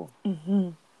 Oh. Mm-hmm.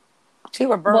 Two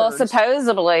are birds. Well,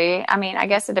 supposedly, I mean, I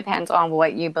guess it depends on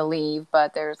what you believe,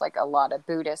 but there's like a lot of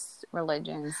Buddhist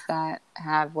religions that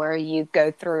have where you go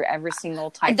through every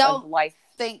single type of life.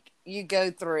 I think you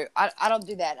go through. I don't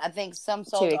do that. I think some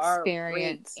souls are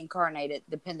reincarnated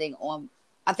depending on.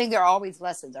 I think there are always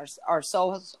lessons. Our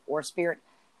souls or spirit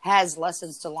has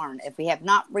lessons to learn. If we have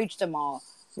not reached them all,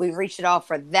 we reached it all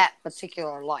for that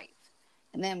particular life,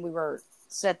 and then we were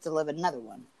set to live another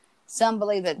one. Some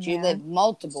believe that you live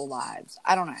multiple lives.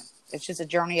 I don't know. It's just a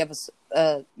journey of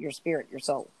your spirit, your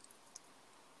soul.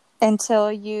 Until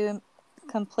you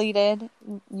completed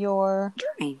your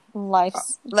journey,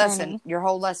 life's lesson, your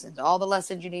whole lessons, all the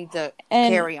lessons you need to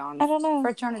carry on. I don't know for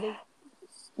eternity.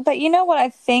 But you know what I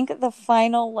think the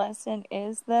final lesson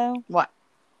is, though? What?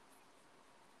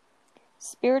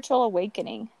 Spiritual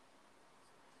awakening.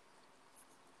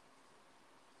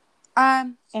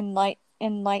 Enlightenment.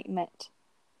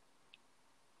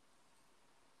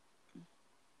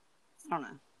 I don't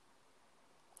know.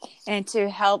 And to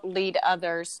help lead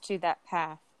others to that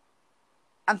path.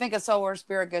 I think a soul or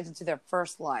spirit goes into their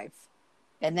first life.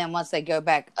 And then once they go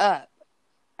back up,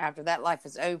 after that life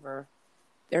is over,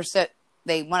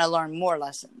 they want to learn more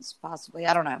lessons, possibly.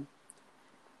 I don't know.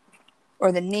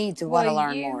 Or the need to want to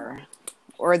learn more.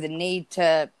 Or the need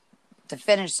to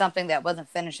finish something that wasn't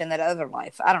finished in that other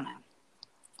life. I don't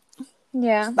know.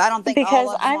 Yeah. But I don't think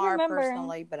all of them are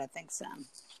personally, but I think some.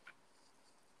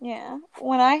 Yeah.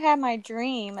 When I had my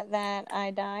dream that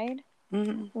I died,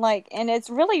 mm-hmm. and it's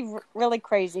really, really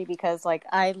crazy because,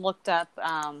 I looked up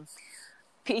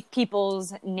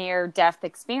people's near-death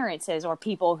experiences or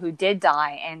people who did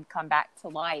die and come back to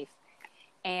life.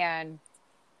 And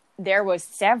there was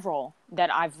several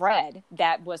that I've read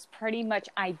that was pretty much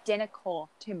identical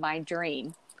to my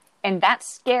dream. And that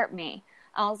scared me.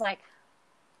 I was like,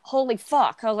 holy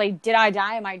fuck. I was like, did I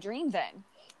die in my dream then?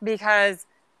 Because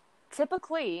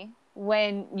typically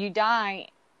when you die,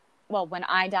 well, when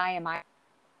I die in my, you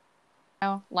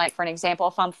know, like for an example,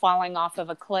 if I'm falling off of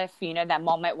a cliff, you know, that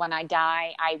moment when I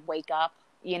die, I wake up,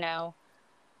 you know.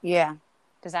 Yeah.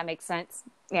 Does that make sense?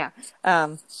 Yeah.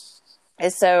 And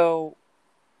so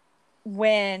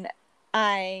when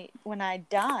I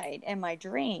died in my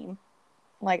dream,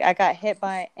 like I got hit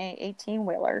by an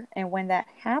 18-wheeler, and when that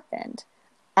happened,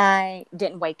 I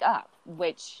didn't wake up,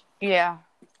 which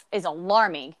is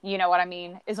alarming. You know what I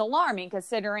mean? Is alarming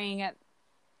considering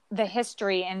the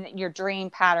history and your dream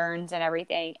patterns and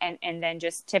everything. And then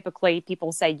just typically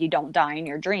people say you don't die in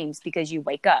your dreams because you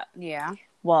wake up. Yeah.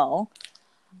 Well,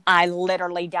 I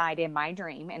literally died in my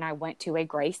dream, and I went to a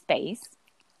gray space,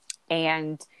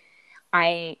 and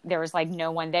there was like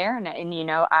no one there. And you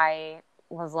know, I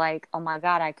was like, oh my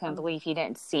God, I couldn't believe he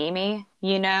didn't see me,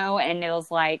 you know? And it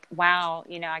was like, wow,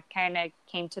 you know, I kind of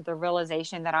came to the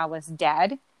realization that I was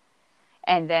dead.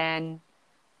 And then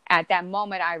at that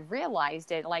moment, I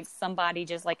realized it, like somebody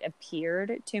just like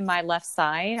appeared to my left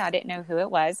side. I didn't know who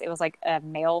it was. It was like a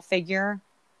male figure.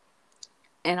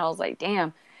 And I was like,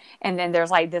 damn. And then there's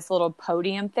like this little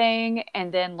podium thing.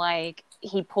 And then like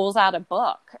he pulls out a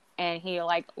book and he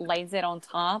like lays it on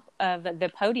top of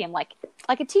the podium, like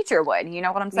a teacher would, you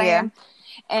know what I'm saying? Yeah.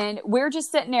 And we're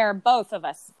just sitting there, both of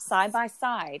us side by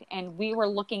side. And we were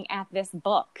looking at this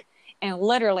book. And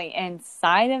literally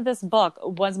inside of this book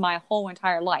was my whole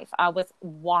entire life. I was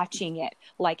watching it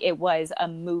like it was a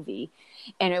movie.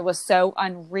 And it was so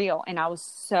unreal. And I was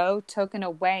so taken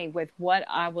away with what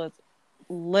I was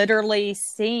literally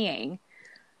seeing.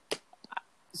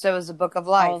 So it was a book of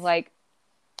life. I was like,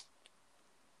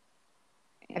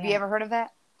 have you ever heard of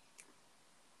that?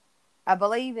 I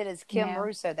believe it is Kim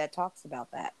Russo that talks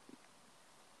about that.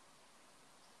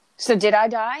 So did I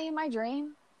die in my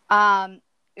dream?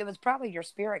 It was probably your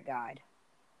spirit guide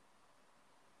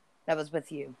that was with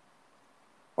you.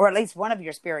 Or at least one of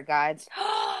your spirit guides.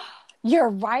 You're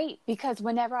right. Because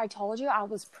whenever I told you I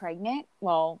was pregnant,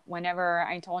 well, whenever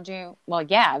I told you, well,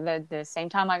 yeah, the same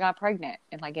time I got pregnant,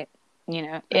 and like it, you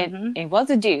know, it was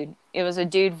a dude. It was a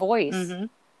dude voice. Mm-hmm.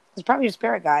 It was probably your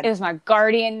spirit guide. It was my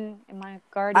guardian. I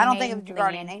don't think it was your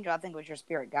guardian angel. I think it was your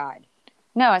spirit guide.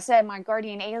 No, I said my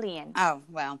guardian alien. Oh,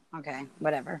 well, okay,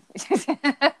 whatever.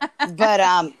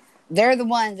 But they're the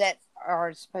ones that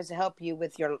are supposed to help you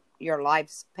with your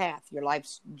life's path, your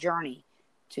life's journey,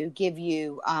 to give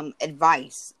you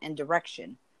advice and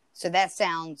direction. So that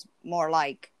sounds more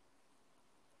like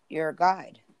your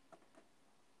guide,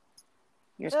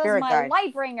 your spirit guide. My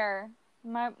light bringer,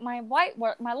 my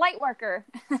light worker.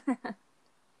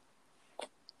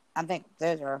 I think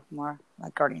those are more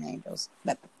like guardian angels,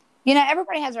 but you know,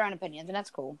 everybody has their own opinions, and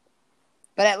that's cool.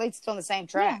 But at least it's on the same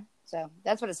track. Yeah. So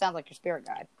that's what it sounds like, your spirit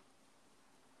guide.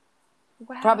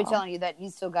 Wow. Probably telling you that you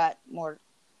still got more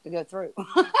to go through.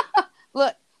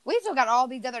 Look, we still got all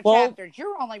these other chapters.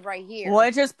 You're only right here.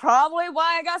 Which is probably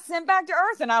why I got sent back to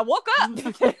Earth and I woke up.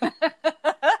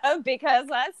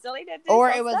 Because I still need to do Or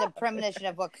it was a premonition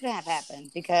of what could have happened.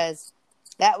 Because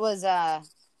that was, that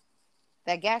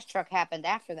gas truck happened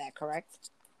after that, correct?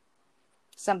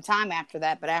 Some time after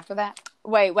that, but after that?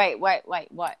 Wait,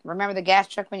 what? Remember the gas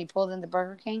truck when you pulled into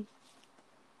Burger King?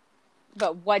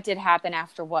 But what did happen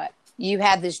after what? You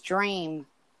had this dream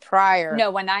prior.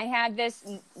 No, I've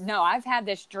had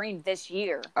this dream this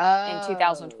year in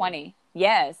 2020.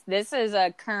 Yes, this is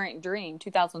a current dream,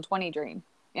 2020 dream.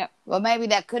 Yep. Well, maybe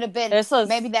that could have been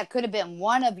maybe that could have been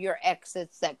one of your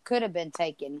exits that could have been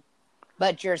taken,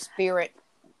 but your spirit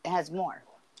has more.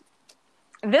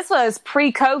 This was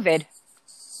pre-COVID.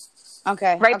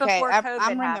 Okay. Right before COVID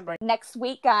I'm happened. Next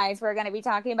week, guys, we're going to be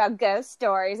talking about ghost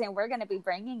stories, and we're going to be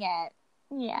bringing it.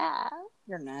 Yeah.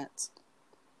 You're nuts.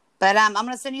 But I'm going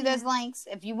to send you those links.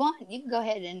 If you want, you can go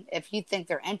ahead and, if you think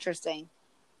they're interesting,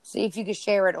 see if you can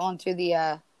share it onto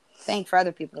the thing for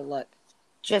other people to look.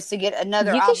 Just to get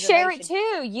another You can share it,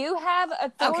 too. You have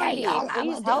authority. Okay,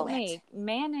 please help me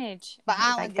manage. But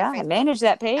I'll manage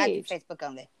that page. I do Facebook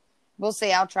only. We'll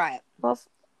see. I'll try it.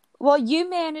 Well, you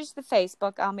manage the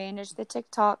Facebook. I'll manage the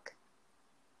TikTok.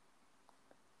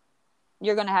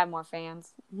 You're going to have more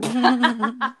fans.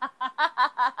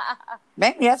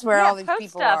 Maybe that's where all these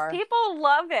people stuff. are. People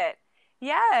love it.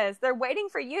 Yes, they're waiting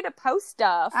for you to post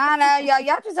stuff. I know.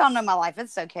 Y'all just don't know my life.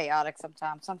 It's so chaotic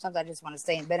sometimes. Sometimes I just want to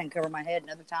stay in bed and cover my head.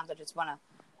 And other times I just want to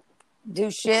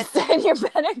do shit. Stay in your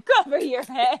bed and cover your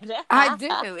head. I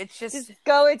do. It's just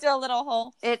go into a little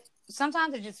hole.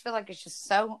 sometimes I just feel like it's just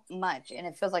so much, and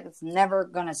it feels like it's never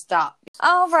gonna stop.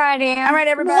 Alrighty. All right,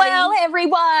 everybody. Well,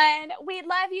 everyone, we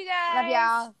love you guys. Love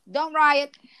y'all. Don't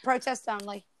riot. Protest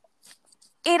only.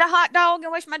 Eat a hot dog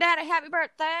and wish my dad a happy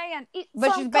birthday, and eat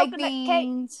Bush's some baked coconut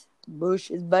beans. cake.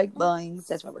 Bush's baked beans.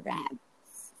 That's what we're gonna have.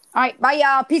 All right, bye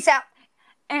y'all. Peace out.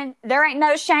 And there ain't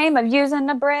no shame of using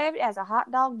the bread as a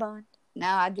hot dog bun. No,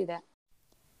 I do that.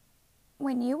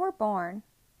 When you were born,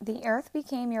 the earth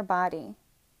became your body,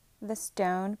 the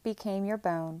stone became your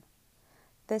bone,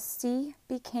 the sea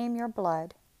became your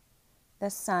blood, the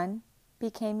sun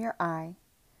became your eye,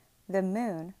 the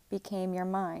moon became your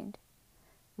mind,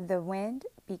 the wind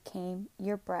became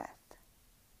your breath.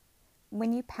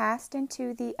 When you passed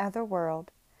into the other world,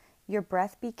 your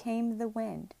breath became the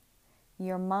wind,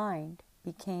 your mind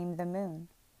became the moon,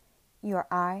 your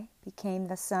eye became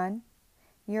the sun,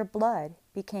 your blood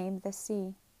became the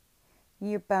sea,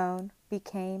 your bone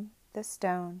became the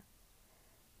stone,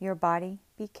 your body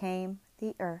became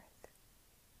the earth.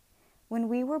 When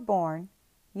we were born,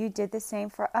 you did the same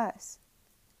for us.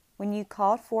 When you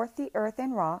called forth the earth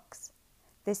and rocks,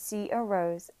 the sea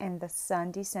arose and the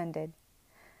sun descended.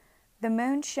 The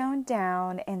moon shone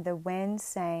down and the wind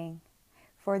sang.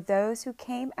 For those who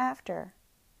came after,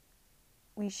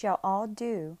 we shall all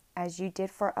do as you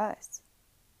did for us.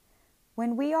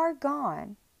 When we are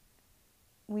gone,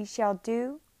 we shall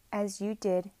do as you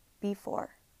did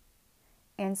before.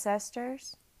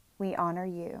 Ancestors, we honor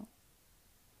you.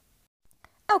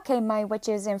 Okay, my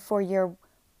witches, and for your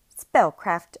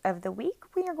spellcraft of the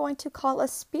week, we are going to call a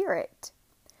spirit.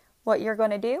 What you're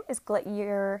going to do is get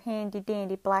your handy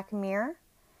dandy black mirror.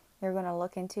 You're going to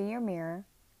look into your mirror,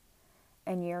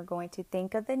 and you're going to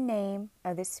think of the name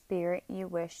of the spirit you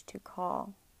wish to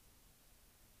call.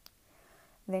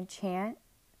 Then chant,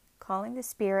 calling the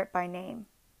spirit by name.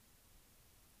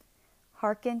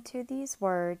 Hearken to these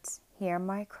words, hear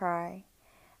my cry.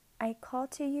 I call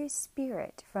to you,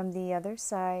 spirit, from the other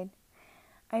side.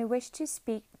 I wish to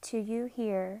speak to you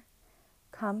here.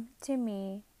 Come to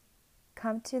me,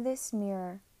 come to this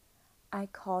mirror. I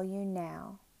call you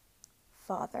now,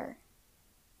 Father.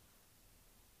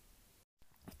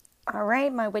 All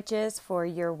right, my witches, for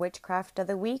your witchcraft of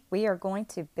the week, we are going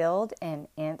to build an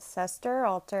ancestor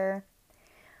altar.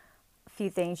 A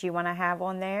few things you want to have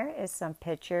on there is some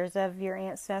pictures of your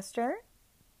ancestor,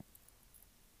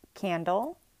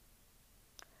 candle,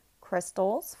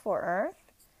 crystals for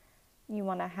earth. You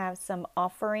want to have some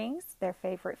offerings, their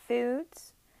favorite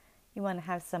foods. You want to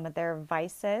have some of their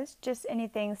vices, just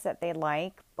anything that they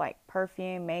like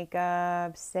perfume,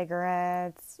 makeup,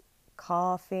 cigarettes,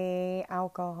 coffee,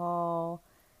 alcohol,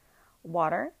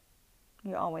 water.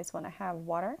 You always want to have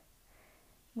water.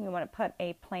 You want to put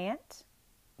a plant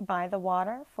by the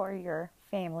water for your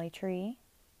family tree.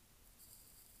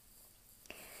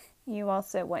 You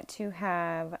also want to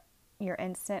have your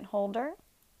incense holder,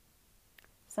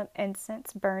 some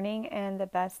incense burning, and the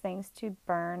best things to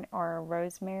burn are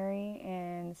rosemary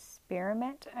and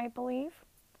spearmint, I believe.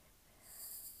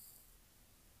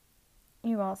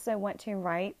 You also want to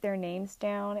write their names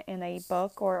down in a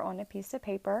book or on a piece of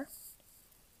paper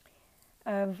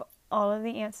of all of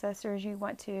the ancestors you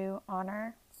want to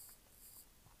honor.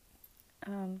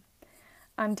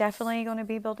 I'm definitely going to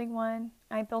be building one.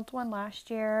 I built one last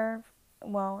year.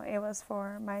 Well, it was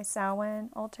for my Samhain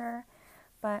altar,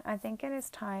 but I think it is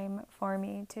time for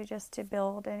me to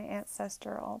build an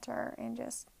ancestor altar and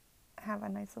just have a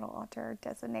nice little altar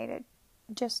designated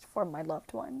just for my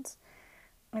loved ones.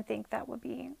 I think that would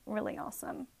be really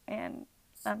awesome, and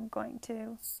I'm going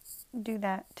to do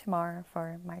that tomorrow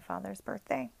for my father's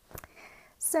birthday.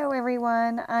 So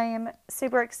everyone, I am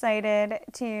super excited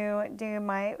to do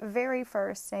my very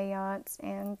first seance,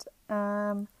 and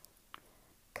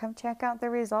come check out the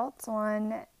results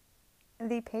on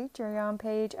the Patreon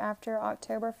page after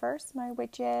October 1st, my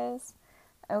witches.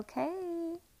 Okay,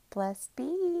 blessed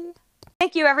be.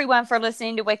 Thank you, everyone, for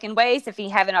listening to Wiccan Ways. If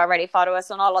you haven't already followed us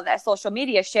on all of that social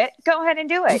media shit, go ahead and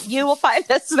do it. You will find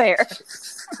us there.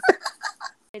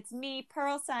 It's me,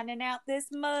 Pearl, signing out this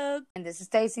mug. And this is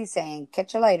Stacy saying,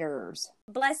 catch you laters.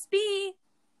 Blessed be.